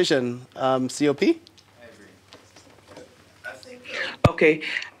was the decision. COP? Okay.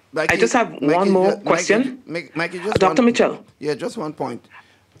 I just have one more question. Mikey, just Dr. Mitchell. Yeah, just one point.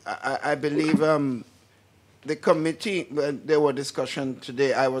 I believe the committee, there were discussion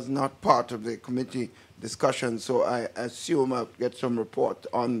today. I was not part of the committee discussion, so I assume I'll get some report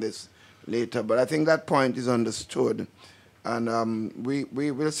on this later. But I think that point is understood. And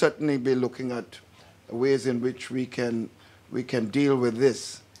we will certainly be looking at ways in which we can deal with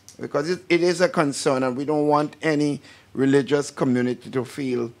this, because it is a concern, and we don't want any religious community to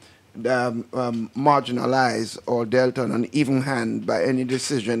feel marginalized or dealt on an even hand by any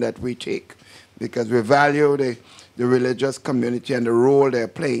decision that we take, because we value the religious community and the role they're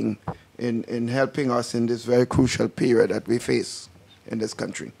playing in helping us in this very crucial period that we face in this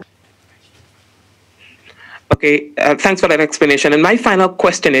country. Okay, thanks for that explanation. And my final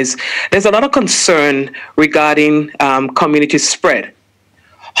question is, there's a lot of concern regarding community spread.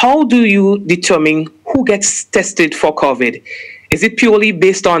 How do you determine who gets tested for COVID? Is it purely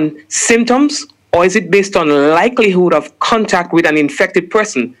based on symptoms, or is it based on likelihood of contact with an infected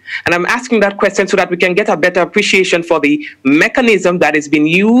person? And I'm asking that question so that we can get a better appreciation for the mechanism that is being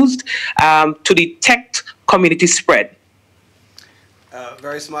used to detect community spread.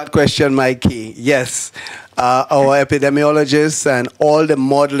 Very smart question, Mikey. Yes, our epidemiologists and all the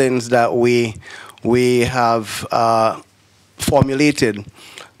modelings that we have formulated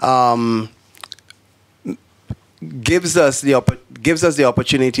gives us the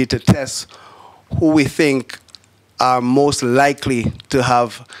opportunity to test who we think are most likely to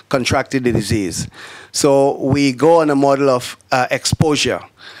have contracted the disease. So we go on a model of exposure.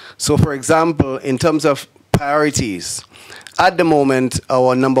 So for example, in terms of priorities, at the moment,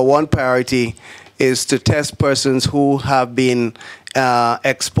 our number one priority is to test persons who have been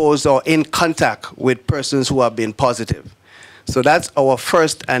exposed or in contact with persons who have been positive. So that's our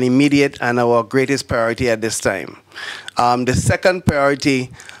first and immediate and our greatest priority at this time. The second priority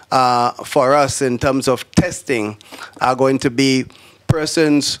for us in terms of testing are going to be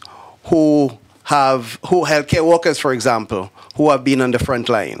persons who healthcare workers, for example, who have been on the front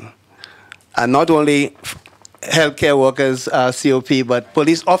line. And not only healthcare workers, COP, but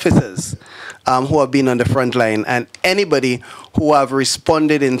police officers who have been on the front line, and anybody who have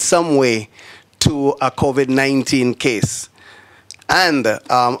responded in some way to a COVID-19 case. And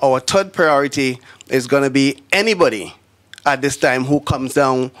our third priority is going to be anybody at this time who comes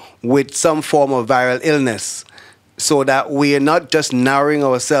down with some form of viral illness, so that we are not just narrowing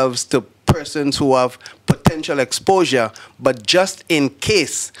ourselves to persons who have potential exposure, but just in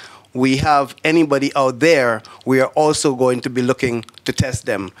case we have anybody out there, we are also going to be looking to test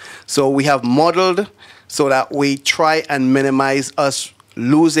them. So we have modeled so that we try and minimize us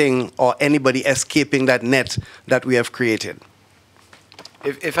losing or anybody escaping that net that we have created.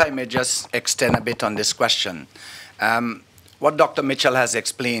 If I may just extend a bit on this question. What Dr. Mitchell has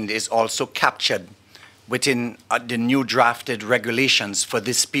explained is also captured within the new drafted regulations for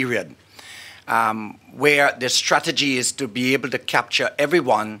this period, where the strategy is to be able to capture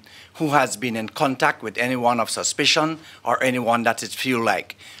everyone who has been in contact with anyone of suspicion or anyone that is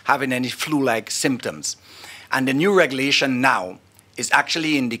having any flu-like symptoms. And the new regulation now is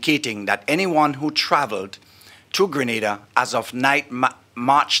actually indicating that anyone who traveled to Grenada as of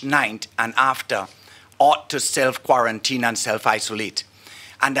March 9th and after ought to self-quarantine and self-isolate.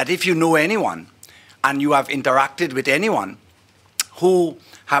 And that if you know anyone and you have interacted with anyone who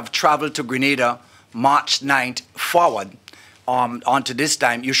have traveled to Grenada March 9th forward onto this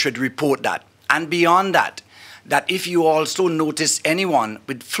time, you should report that. And beyond that, that if you also notice anyone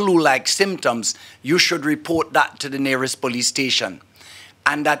with flu-like symptoms, you should report that to the nearest police station.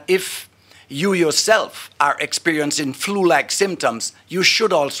 And that if you yourself are experiencing flu-like symptoms, you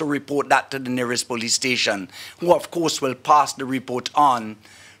should also report that to the nearest police station, who of course will pass the report on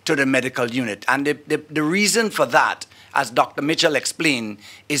to the medical unit. And the reason for that, as Dr. Mitchell explained,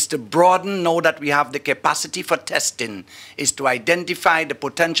 is to broaden, now that we have the capacity for testing, is to identify the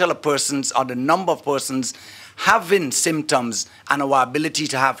potential of persons or the number of persons having symptoms and our ability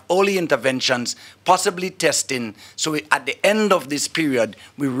to have early interventions, possibly testing. So at the end of this period,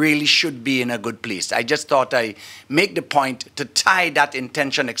 we really should be in a good place. I just thought I make the point to tie that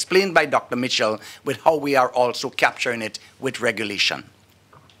intention explained by Dr. Mitchell with how we are also capturing it with regulation.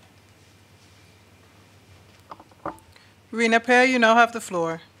 Rena Pear, you now have the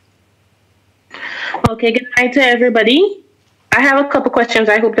floor. Okay, good night to everybody. I have a couple questions.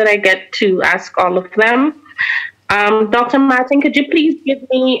 I hope that I get to ask all of them. Dr. Martin, could you please give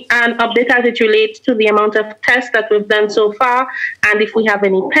me an update as it relates to the amount of tests that we've done so far and if we have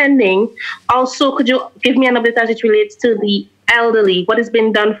any pending? Also, could you give me an update as it relates to the elderly? What has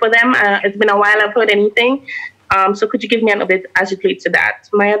been done for them? It's been a while I've heard anything. So could you give me an update as it relates to that?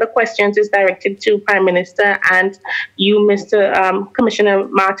 My other questions is directed to Prime Minister and you, Mr. Commissioner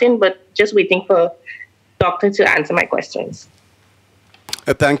Martin, but just waiting for Doctor to answer my questions.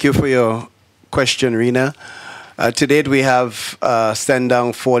 Thank you for your question, Rena. To date, we have sent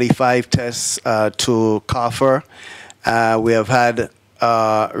down 45 tests to CARPHER. We have had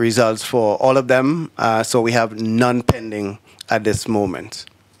results for all of them, so we have none pending at this moment.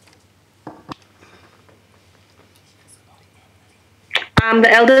 The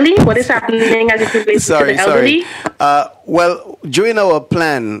elderly, what is happening as it relates to the elderly? Well, during our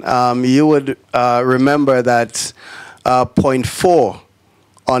plan, you would remember that point 4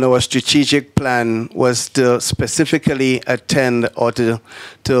 on our strategic plan was to specifically attend or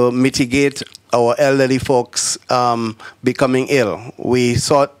to mitigate our elderly folks becoming ill. We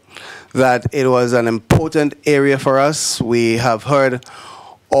thought that it was an important area for us. We have heard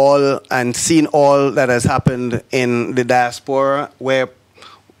all and seen all that has happened in the diaspora where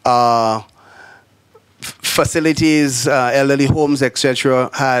facilities, elderly homes, etc.,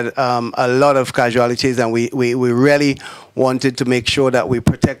 had a lot of casualties, and we really wanted to make sure that we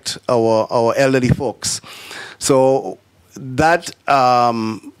protect our elderly folks. So that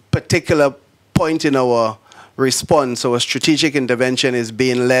particular point in our response, our strategic intervention, is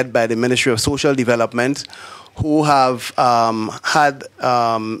being led by the Ministry of Social Development, who have had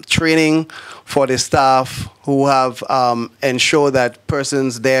training for the staff, who have ensured that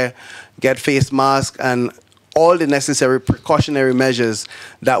persons there get face masks and all the necessary precautionary measures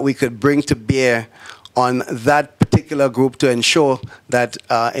that we could bring to bear on that particular group to ensure that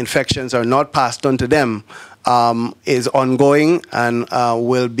infections are not passed on to them is ongoing and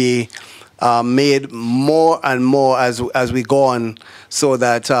will be made more and more as we go on, so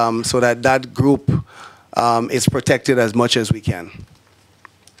that that group is protected as much as we can.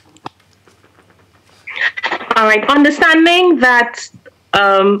 All right, understanding that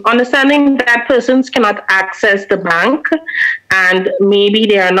persons cannot access the bank and maybe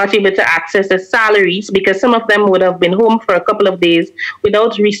they are not able to access the salaries because some of them would have been home for a couple of days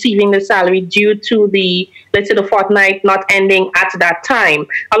without receiving the salary due to the, let's say, the fortnight not ending at that time.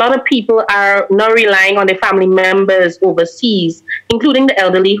 A lot of people are now relying on their family members overseas, including the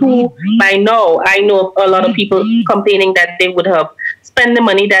elderly, who by now I know a lot of people complaining that they would have spent the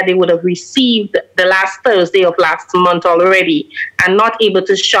money that they would have received the last Thursday of last month already and not able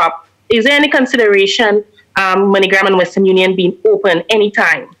to shop. Is there any consideration MoneyGram and Western Union being open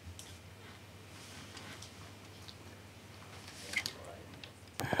anytime?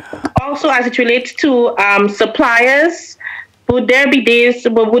 Also, as it relates to suppliers, would there be days,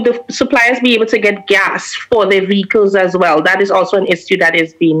 would the suppliers be able to get gas for their vehicles as well? That is also an issue that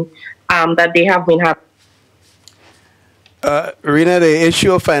is being, that they have been having. Rena, the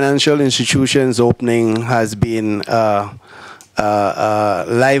issue of financial institutions opening has been a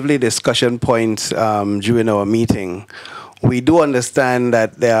lively discussion point during our meeting. We do understand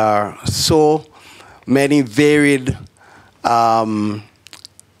that there are so many varied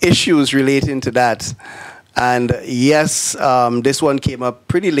issues relating to that. And yes, this one came up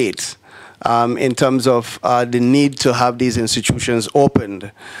pretty late in terms of the need to have these institutions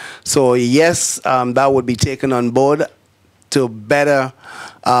opened. So yes, that would be taken on board to better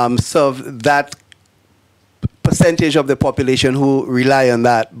serve that percentage of the population who rely on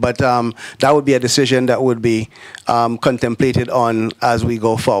that. But that would be a decision that would be contemplated on as we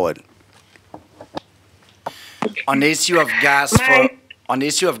go forward. On the issue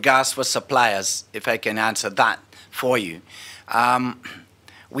of gas for suppliers, if I can answer that for you,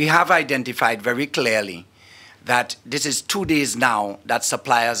 we have identified very clearly that this is 2 days now that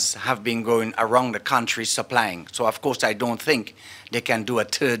suppliers have been going around the country supplying. So of course I don't think they can do a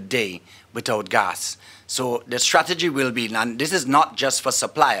third day without gas. So the strategy will be, and this is not just for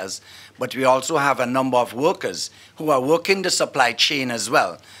suppliers, but we also have a number of workers who are working the supply chain as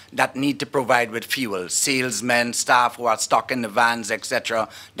well that need to provide with fuel, salesmen, staff who are stocking the vans, etc.,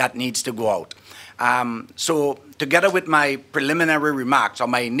 that needs to go out. So together with my preliminary remarks or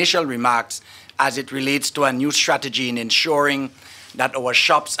my initial remarks as it relates to a new strategy in ensuring that our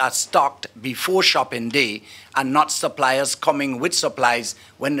shops are stocked before shopping day and not suppliers coming with supplies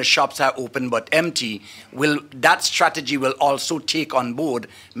when the shops are open but empty, that strategy will also take on board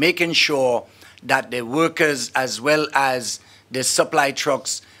making sure that the workers as well as the supply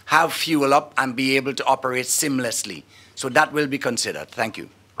trucks have fuel up, and be able to operate seamlessly. So that will be considered. Thank you.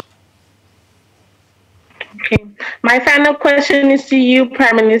 Okay. My final question is to you,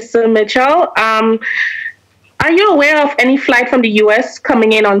 Prime Minister Mitchell. Are you aware of any flight from the U.S.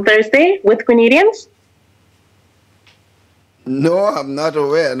 coming in on Thursday with Grenadians? No, I'm not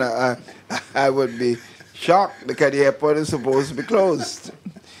aware. And I would be shocked because the airport is supposed to be closed.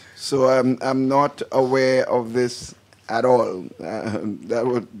 So I'm not aware of this at all.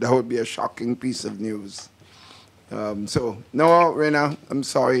 That would be a shocking piece of news. So no, Rena, I'm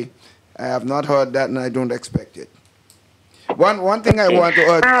sorry. I have not heard that, and I don't expect it. One thing I want to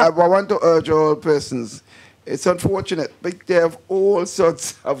urge, I want to urge all persons. It's unfortunate, but they have all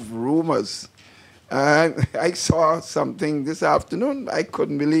sorts of rumors. I saw something this afternoon. I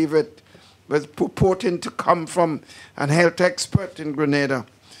couldn't believe it. It was purporting to come from an health expert in Grenada.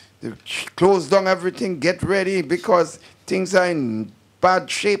 They close down everything, get ready, because things are in bad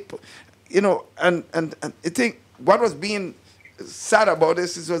shape. You know, and I think what was being sad about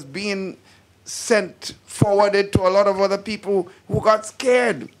this is it was being forwarded to a lot of other people who got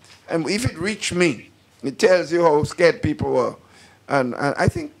scared. And if it reached me, it tells you how scared people were. And I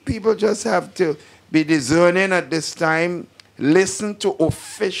think people just have to be discerning at this time, listen to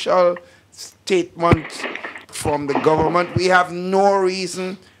official statements from the government. We have no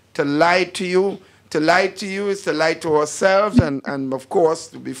reason to lie to you. To lie to you is to lie to ourselves and of course,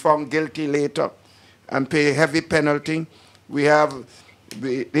 to be found guilty later and pay a heavy penalty. We have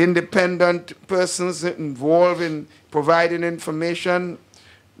the independent persons involved in providing information.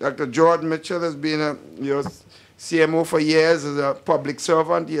 Dr. George Mitchell has been your CMO for years as a public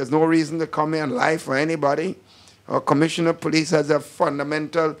servant. He has no reason to come here and lie for anybody. Our Commissioner of Police has a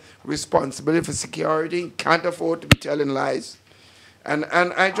fundamental responsibility for security, can't afford to be telling lies. And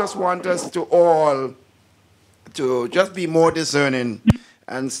I just want us to all to just be more discerning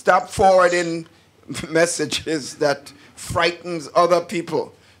and stop forwarding messages that frightens other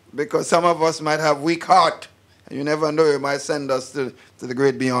people, because some of us might have weak heart, and you never know, you might send us to the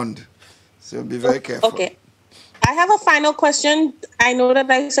great beyond. So be very careful. Okay. I have a final question. I know that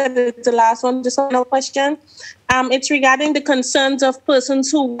I said it's the last one, just a final question. It's regarding the concerns of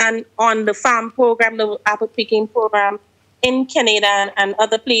persons who ran on the farm program, the apple picking program in Canada and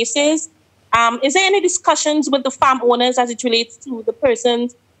other places. Is there any discussions with the farm owners as it relates to the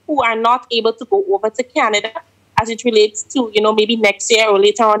persons who are not able to go over to Canada, as it relates to, you know, maybe next year or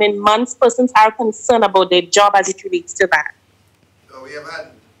later on in months? Persons are concerned about their job as it relates to that. So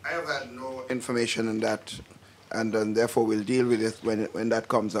I have had no information on that, and therefore we'll deal with it when that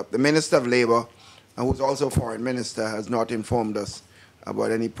comes up. The Minister of Labour, who's also Foreign Minister, has not informed us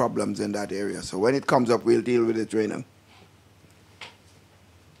about any problems in that area. So when it comes up, we'll deal with it, Raina.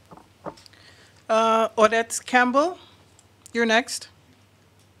 Odette Campbell, you're next.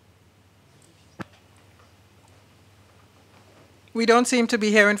 We don't seem to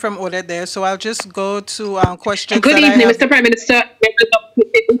be hearing from Odette there, so I'll just go to questions. Good evening, Mr. Prime Minister.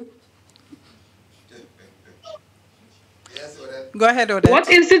 Go ahead, Odette. What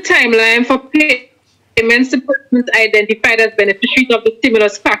is the timeline for payments to persons identified as beneficiaries of the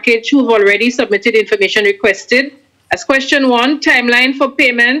stimulus package who have already submitted information requested? As question one, timeline for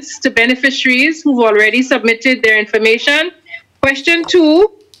payments to beneficiaries who've already submitted their information. Question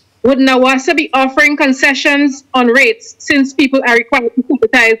two, would NAWASA be offering concessions on rates since people are required to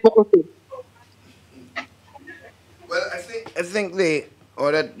sympathize monthly? Well, I think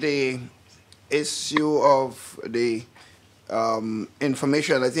the issue of the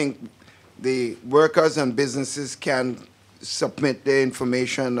information, I think the workers and businesses can submit their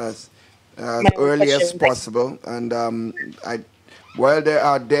information as early as possible. And while there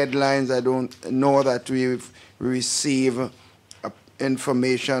are deadlines, I don't know that we've received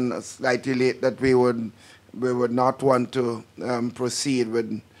information slightly late that we would not want to proceed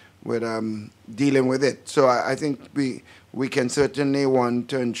with dealing with it. So I think we can certainly want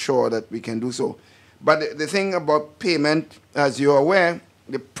to ensure that we can do so. But the thing about payment, as you're aware,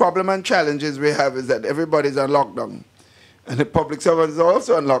 the problem and challenges we have is that everybody's on lockdown. And the public servants are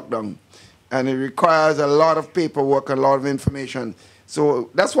also on lockdown. And it requires a lot of paperwork, a lot of information.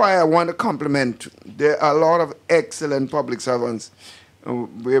 So that's why I want to compliment. There are a lot of excellent public servants.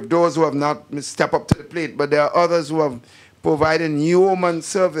 We have those who have not stepped up to the plate, but there are others who have provided human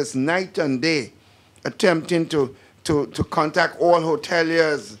service night and day, attempting to contact all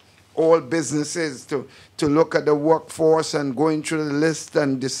hoteliers, all businesses, to look at the workforce and going through the list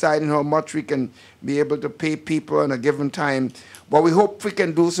and deciding how much we can be able to pay people in a given time. But we hope we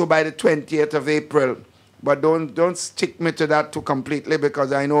can do so by the 20th of April. But don't stick me to that too completely,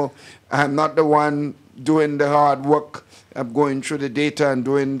 because I know I'm not the one doing the hard work of going through the data and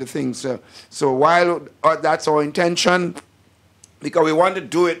doing the things. So while that's our intention, because we want to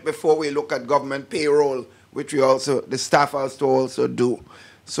do it before we look at government payroll, which we also, the staff has to also do.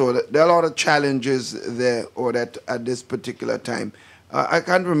 So there are a lot of challenges there or that at this particular time. I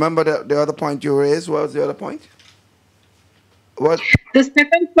can't remember the other point you raised. What was the other point? What? The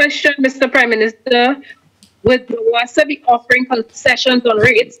second question, Mr. Prime Minister, would WASA be offering concessions on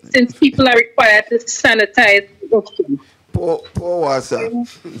rates since people are required to sanitize? Poor WASA.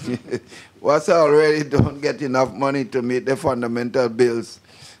 WASA already don't get enough money to meet the fundamental bills.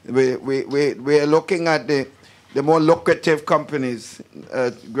 We are looking at the more lucrative companies,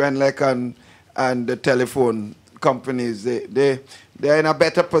 Grenlec and the telephone companies. They're in a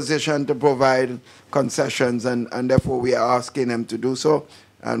better position to provide concessions, and therefore we are asking them to do so,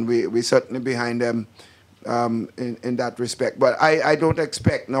 and we're certainly behind them in that respect. But I don't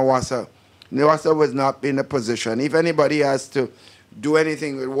expect NWASA was not in a position. If anybody has to do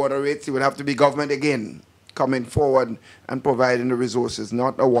anything with water rates, it would have to be government again coming forward and providing the resources,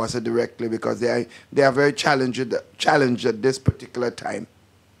 not NWASA directly, because they are very challenged at this particular time.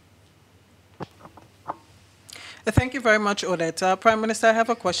 Thank you very much, Odette. Prime Minister, I have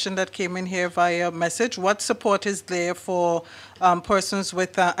a question that came in here via message. What support is there for persons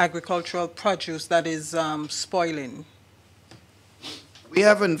with agricultural produce that is spoiling? We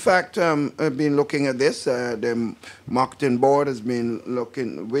have, in fact, been looking at this. The marketing board has been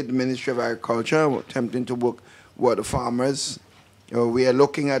looking with the Ministry of Agriculture, attempting to work with the farmers. We are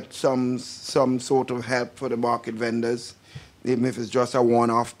looking at some sort of help for the market vendors, even if it's just a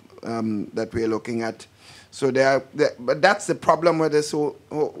one-off that we are looking at. So but that's the problem with this.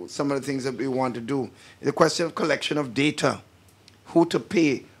 Some of the things that we want to do. The question of collection of data, who to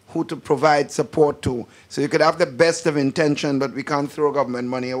pay, who to provide support to. So you could have the best of intention, but we can't throw government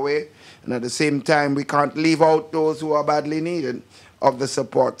money away. And at the same time, we can't leave out those who are badly needed of the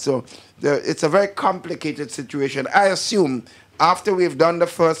support. So it's a very complicated situation. I assume after we've done the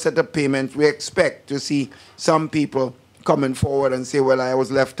first set of payments, we expect to see some people coming forward and say, well, I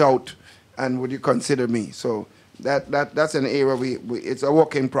was left out, and would you consider me? So that's an area it's a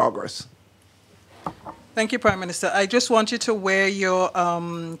work in progress. Thank you, Prime Minister. I just want you to wear your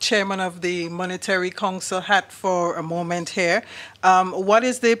chairman of the Monetary Council hat for a moment here. What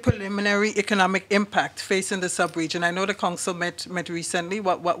is the preliminary economic impact facing the sub-region? I know the council met recently.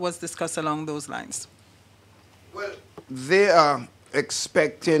 What was discussed along those lines? Well, they are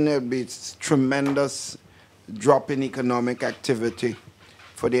expecting a tremendous drop in economic activity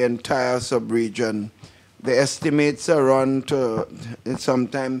for the entire sub-region. The estimates are run to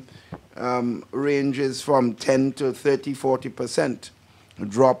sometime ranges from 10 to 30, 40%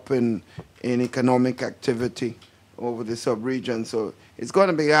 drop in economic activity over the sub-region. So it's going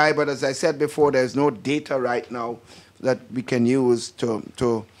to be high, but as I said before, there's no data right now that we can use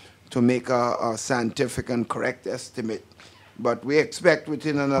to make a scientific and correct estimate. But we expect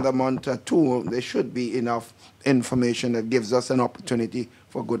within another month or two, there should be enough information that gives us an opportunity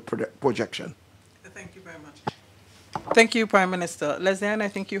for good projection. Thank you very much. Thank you, Prime Minister. Leslie-Ann, I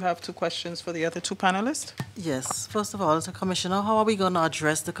think you have two questions for the other two panelists. Yes. First of all, as a Commissioner, how are we going to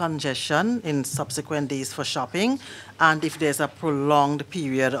address the congestion in subsequent days for shopping, and if there's a prolonged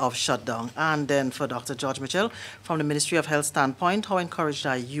period of shutdown? And then for Dr. George Mitchell, from the Ministry of Health standpoint, how encouraged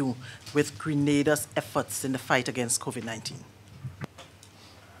are you with Grenada's efforts in the fight against COVID-19?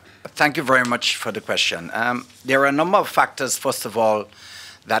 Thank you very much for the question. There are a number of factors, first of all,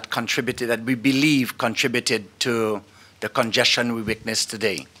 that we believe contributed to the congestion we witnessed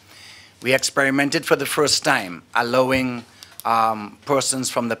today. We experimented for the first time allowing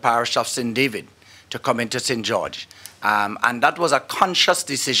persons from the parish of St. David to come into St. George. And that was a conscious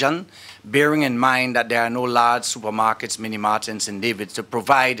decision, bearing in mind that there are no large supermarkets, mini-marts in St. David, to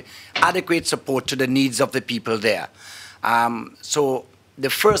provide adequate support to the needs of the people there. So the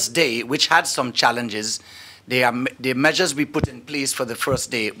first day, which had some challenges, the measures we put in place for the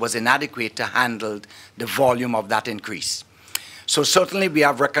first day was inadequate to handle the volume of that increase. So certainly we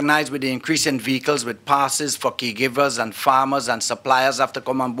have recognized with the increase in vehicles with passes for caregivers and farmers and suppliers have to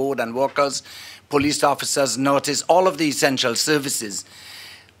come on board, and workers, police officers, nurses, all of the essential services.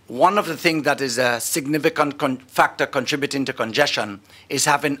 One of the things that is a significant factor contributing to congestion is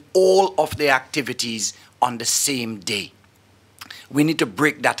having all of the activities on the same day. We need to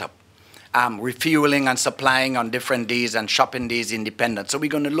break that up. Refueling and supplying on different days and shopping days independent. So we're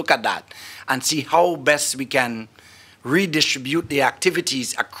going to look at that and see how best we can redistribute the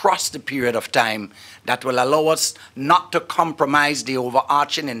activities across the period of time that will allow us not to compromise the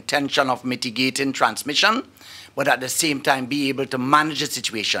overarching intention of mitigating transmission, but at the same time be able to manage the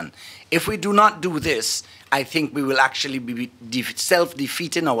situation. If we do not do this, I think we will actually be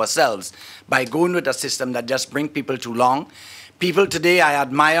self-defeating ourselves by going with a system that just brings people too long. People today, I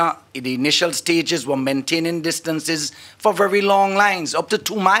admire, in the initial stages were maintaining distances for very long lines, up to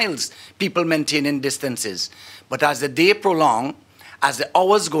 2 miles, people maintaining distances. But as the day prolonged, as the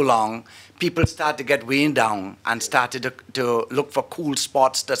hours go long, people start to get weighing down and started to look for cool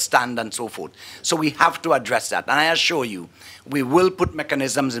spots to stand and so forth. So we have to address that. And I assure you, we will put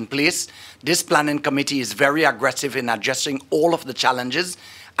mechanisms in place. This planning committee is very aggressive in addressing all of the challenges,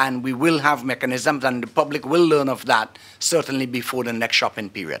 and we will have mechanisms, and the public will learn of that certainly before the next shopping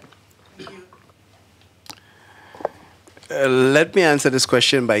period. Let me answer this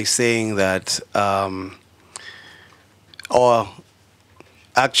question by saying that, or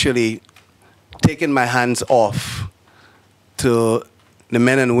actually taking my hands off to the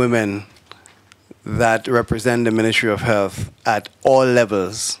men and women that represent the Ministry of Health at all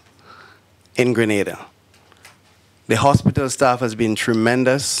levels in Grenada. The hospital staff has been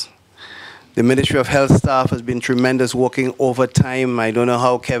tremendous. The Ministry of Health staff has been tremendous, working overtime. I don't know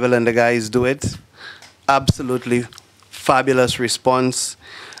how Kevin and the guys do it. Absolutely fabulous response.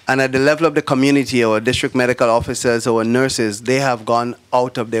 And at the level of the community, our district medical officers, our nurses, they have gone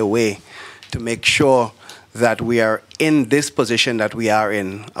out of their way to make sure that we are in this position that we are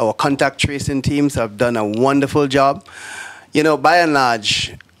in. Our contact tracing teams have done a wonderful job. You know, by and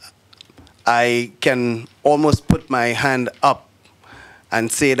large, I can almost put my hand up and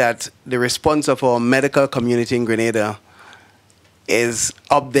say that the response of our medical community in Grenada is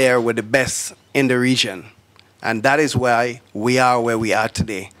up there with the best in the region. And that is why we are where we are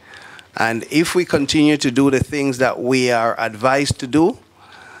today. And if we continue to do the things that we are advised to do,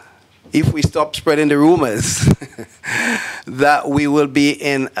 if we stop spreading the rumors, that we will be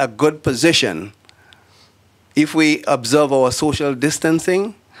in a good position. If we observe our social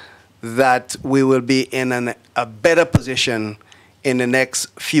distancing, that we will be in a better position in the next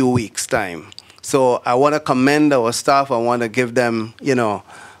few weeks' time. So I want to commend our staff. I want to give them, you know,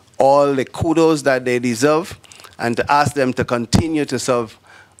 all the kudos that they deserve, and to ask them to continue to serve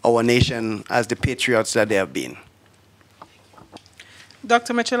our nation as the patriots that they have been.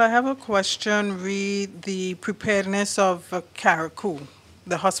 Dr. Mitchell, I have a question. Read the preparedness of Carriacou,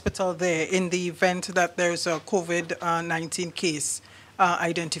 the hospital there, in the event that there's a COVID-19 case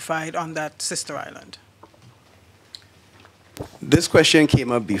identified on that sister island. This question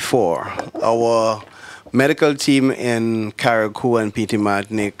came up before. Our medical team in Carriacou and Petit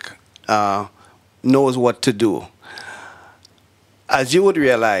Martinique knows what to do. As you would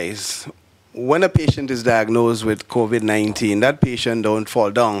realize, when a patient is diagnosed with COVID-19, that patient don't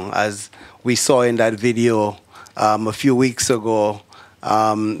fall down, as we saw in that video a few weeks ago,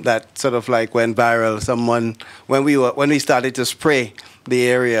 that sort of like went viral. Someone, when we started to spray the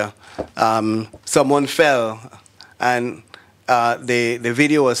area, someone fell, and the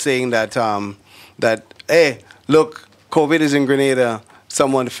video was saying that hey, look, COVID is in Grenada,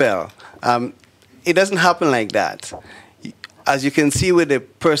 someone fell. It doesn't happen like that. As you can see with the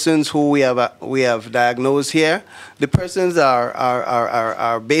persons who we have diagnosed here, the persons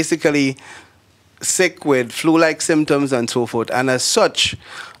are basically sick with flu-like symptoms and so forth. And as such,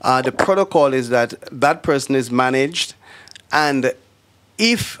 the protocol is that that person is managed, and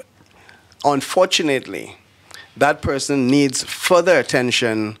if, unfortunately, that person needs further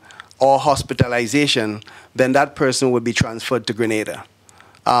attention or hospitalization, then that person would be transferred to Grenada.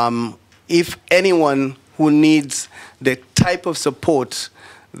 If anyone who needs the type of support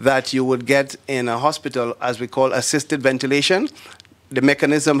that you would get in a hospital, as we call assisted ventilation, the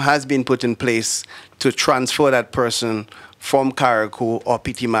mechanism has been put in place to transfer that person from Carriacou or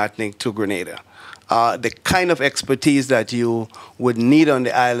Petit Martinique to Grenada. The kind of expertise that you would need on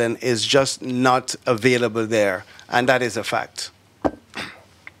the island is just not available there, and that is a fact.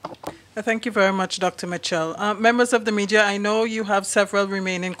 Thank you very much, Dr. Mitchell. Members of the media, I know you have several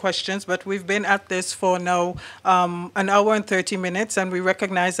remaining questions, but we've been at this for now an hour and 30 minutes, and we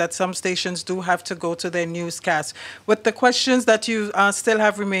recognize that some stations do have to go to their newscast. With the questions that you still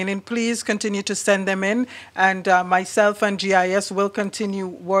have remaining, please continue to send them in, and myself and GIS will continue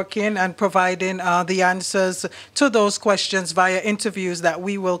working and providing the answers to those questions via interviews that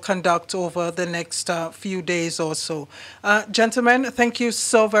we will conduct over the next few days or so. Gentlemen, thank you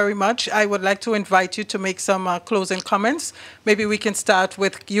so very much. I would like to invite you to make some closing comments. Maybe we can start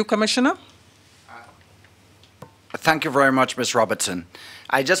with you, Commissioner. Thank you very much, Ms. Robertson.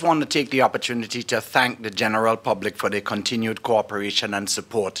 I just want to take the opportunity to thank the general public for their continued cooperation and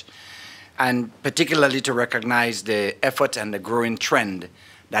support, and particularly to recognize the effort and the growing trend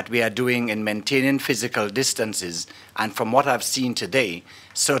that we are doing in maintaining physical distances, and from what I've seen today,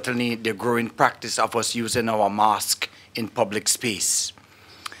 certainly the growing practice of us using our mask in public space.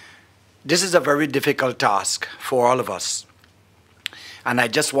 This is a very difficult task for all of us. And I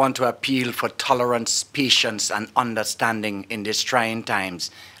just want to appeal for tolerance, patience, and understanding in these trying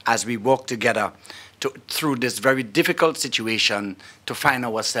times as we work together through this very difficult situation to find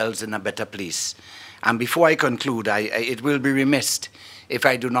ourselves in a better place. And before I conclude, it will be remiss if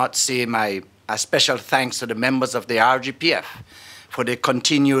I do not say a special thanks to the members of the RGPF for their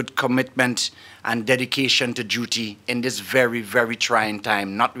continued commitment and dedication to duty in this very, very trying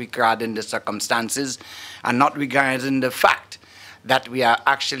time, not regarding the circumstances and not regarding the fact that we are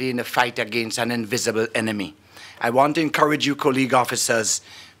actually in a fight against an invisible enemy. I want to encourage you, colleague officers,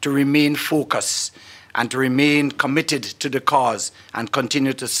 to remain focused and to remain committed to the cause and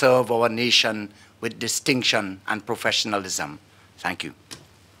continue to serve our nation with distinction and professionalism. Thank you.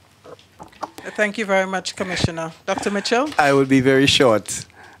 Thank you very much, Commissioner. Dr. Mitchell? I will be very short.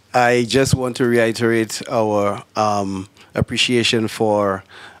 I just want to reiterate our appreciation for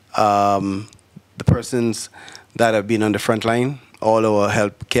the persons that have been on the front line, all our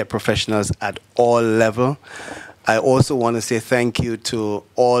healthcare professionals at all levels. I also want to say thank you to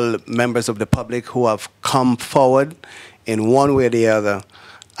all members of the public who have come forward in one way or the other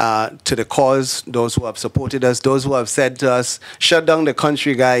to the cause, those who have supported us, those who have said to us, shut down the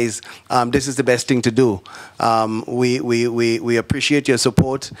country, guys, this is the best thing to do. We appreciate your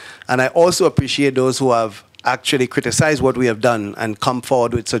support, and I also appreciate those who have actually criticize what we have done and come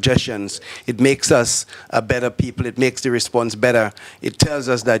forward with suggestions. It makes us a better people. It makes the response better. It tells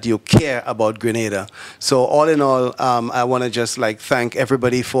us that you care about Grenada. So all in all, I want to just thank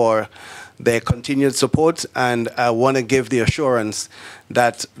everybody for their continued support, and I want to give the assurance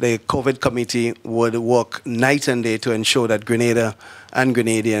that the COVID committee would work night and day to ensure that Grenada and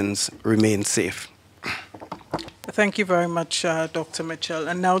Grenadians remain safe. Thank you very much, Dr. Mitchell.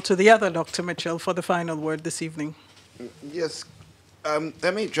 And now to the other Dr. Mitchell for the final word this evening. Yes,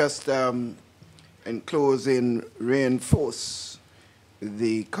 let me just, in closing, reinforce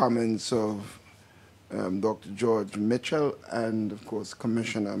the comments of Dr. George Mitchell and, of course,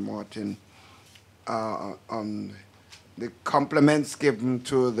 Commissioner Martin on the compliments given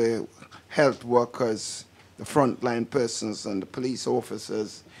to the health workers, the frontline persons, and the police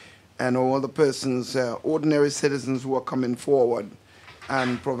officers, and all the persons, ordinary citizens who are coming forward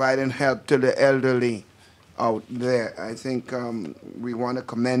and providing help to the elderly out there. I think we want to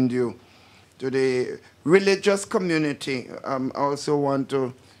commend you. To the religious community, I also want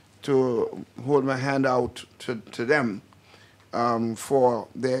to hold my hand out to them for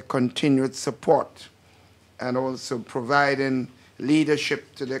their continued support and also providing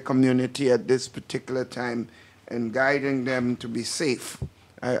leadership to their community at this particular time and guiding them to be safe.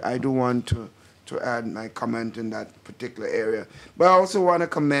 I do want to add my comment in that particular area. But I also want to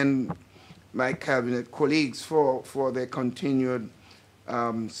commend my cabinet colleagues for their continued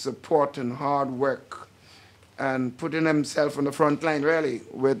support and hard work and putting themselves on the front line, really,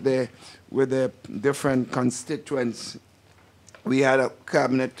 with the different constituents. We had a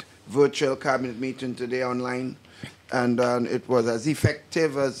virtual cabinet meeting today online, and it was as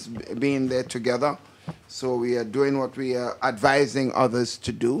effective as being there together. So we are doing what we are advising others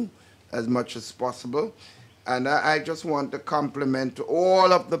to do as much as possible. And I just want to compliment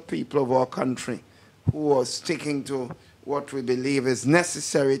all of the people of our country who are sticking to what we believe is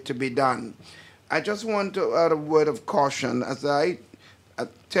necessary to be done. I just want to add a word of caution as I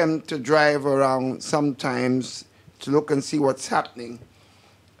attempt to drive around sometimes to look and see what's happening.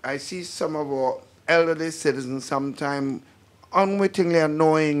 I see some of our elderly citizens sometimes unwittingly,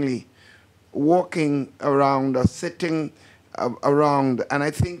 unknowingly, walking around or sitting around, and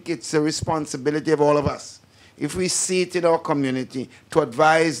I think it's a responsibility of all of us, if we see it in our community, to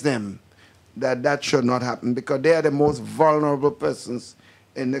advise them that that should not happen, because they are the most vulnerable persons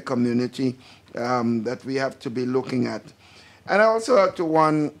in the community that we have to be looking at. And I also have to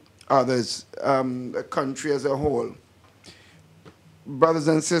warn others, the country as a whole. Brothers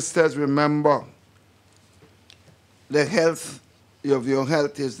and sisters, remember, the health of your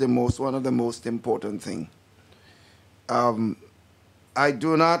health is one of the most important things. I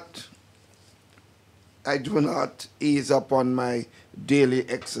do not ease up on my daily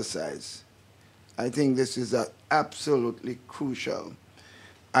exercise. I think this is absolutely crucial.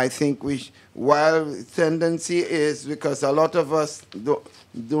 I think while the tendency is, because a lot of us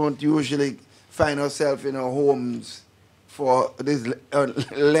don't usually find ourselves in our homes for this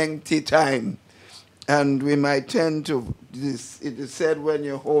lengthy time, and we might tend to, it is said when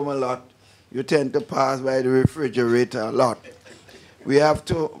you're home a lot, you tend to pass by the refrigerator a lot. we have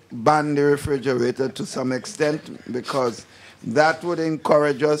to ban the refrigerator to some extent, because that would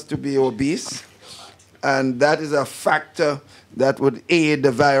encourage us to be obese, and that is a factor that would aid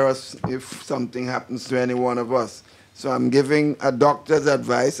the virus if something happens to any one of us. So I'm giving a doctor's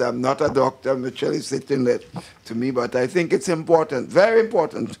advice. I'm not a doctor. Michelle is sitting there to me, but I think it's important, very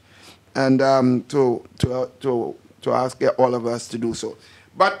important, and to ask all of us to do so.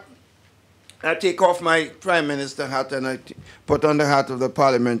 But I take off my Prime Minister hat and I put on the hat of the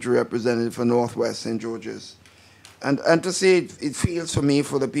parliamentary representative for Northwest St. George's. And to say it feels for me,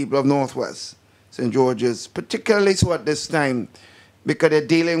 for the people of Northwest St. George's, particularly so at this time, because they're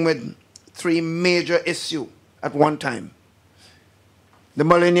dealing with three major issues at one time. The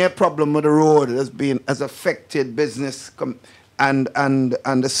millennial problem with the road has affected business and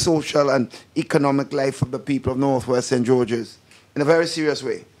the social and economic life of the people of Northwest St. George's in a very serious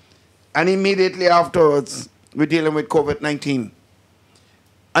way. And immediately afterwards, we're dealing with COVID-19.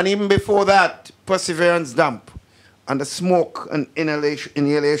 And even before that, Perseverance Dump and the smoke and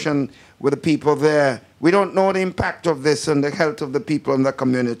inhalation with the people there. We don't know the impact of this on the health of the people in the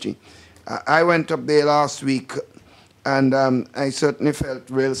community. I went up there last week, and I certainly felt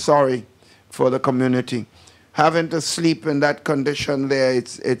real sorry for the community. Having to sleep in that condition there,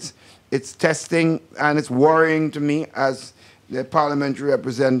 it's testing and it's worrying to me as the parliamentary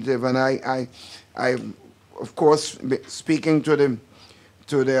representative, and I of course, speaking to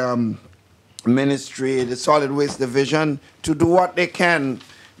the ministry, the Solid Waste Division, to do what they can.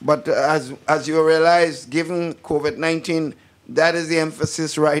 But as you realize, given COVID-19, that is the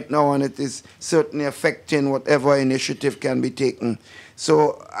emphasis right now, and it is certainly affecting whatever initiative can be taken.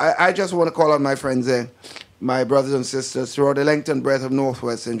 So I just want to call on my friends there, my brothers and sisters throughout the length and breadth of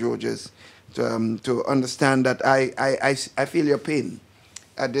Northwest St. George's, to understand that I feel your pain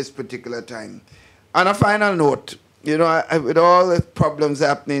at this particular time. On a final note, you know, with all the problems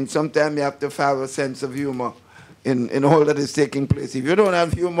happening, sometimes you have to have a sense of humor in all that is taking place. If you don't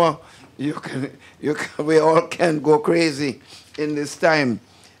have humor, we all can go crazy in this time.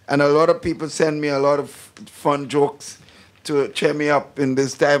 And a lot of people send me a lot of fun jokes to cheer me up in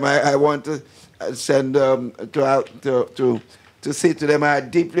this time. I want to send to say to them, I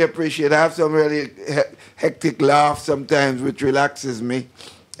deeply appreciate. I have some really hectic laughs sometimes, which relaxes me.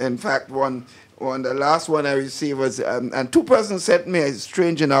 In fact, the last one I received was, and two persons sent me,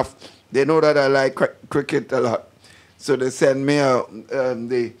 strange enough, they know that I like cricket a lot. So they sent me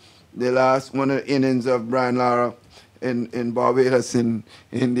the last one of the innings of Brian Lara in Barbados in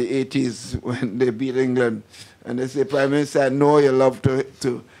the 80s when they beat England. And they say, Prime Minister, I know you love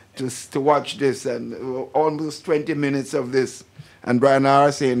to watch this, and almost 20 minutes of this. And Brian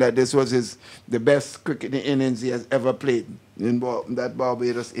Lara saying that this was the best cricket innings he has ever played in that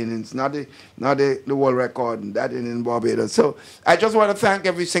Barbados innings, not the world record, that in Barbados. So I just want to thank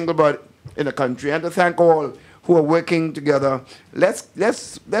every single body in the country and to thank all who are working together. Let's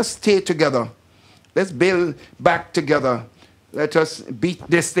stay together. Let's build back together. Let us beat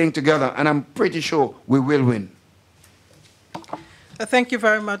this thing together, and I'm pretty sure we will win. Thank you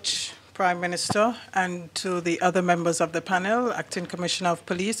very much, Prime Minister, and to the other members of the panel, Acting Commissioner of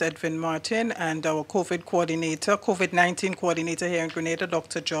Police, Edwin Martin, and our COVID-19 coordinator here in Grenada,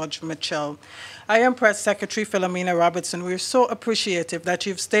 Dr. George Mitchell. I am Press Secretary Philomena Robertson. We're so appreciative that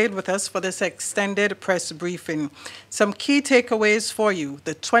you've stayed with us for this extended press briefing. Some key takeaways for you.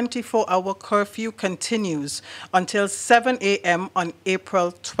 The 24-hour curfew continues until 7 a.m. on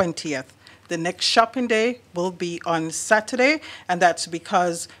April 20th. The next shopping day will be on Saturday, and that's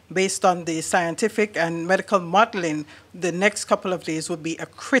because based on the scientific and medical modeling, the next couple of days will be a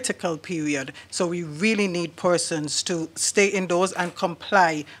critical period. So we really need persons to stay indoors and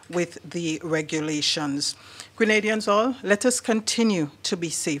comply with the regulations. Grenadians all, let us continue to be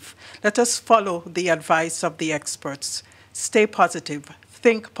safe. Let us follow the advice of the experts. Stay positive,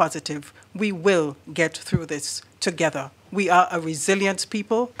 think positive. We will get through this together. We are a resilient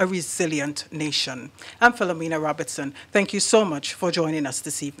people, a resilient nation. I'm Philomena Robertson. Thank you so much for joining us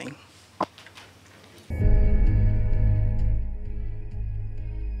this evening.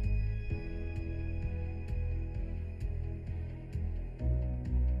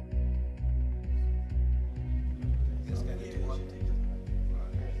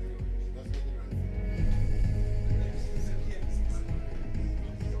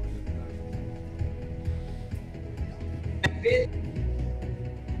 Bit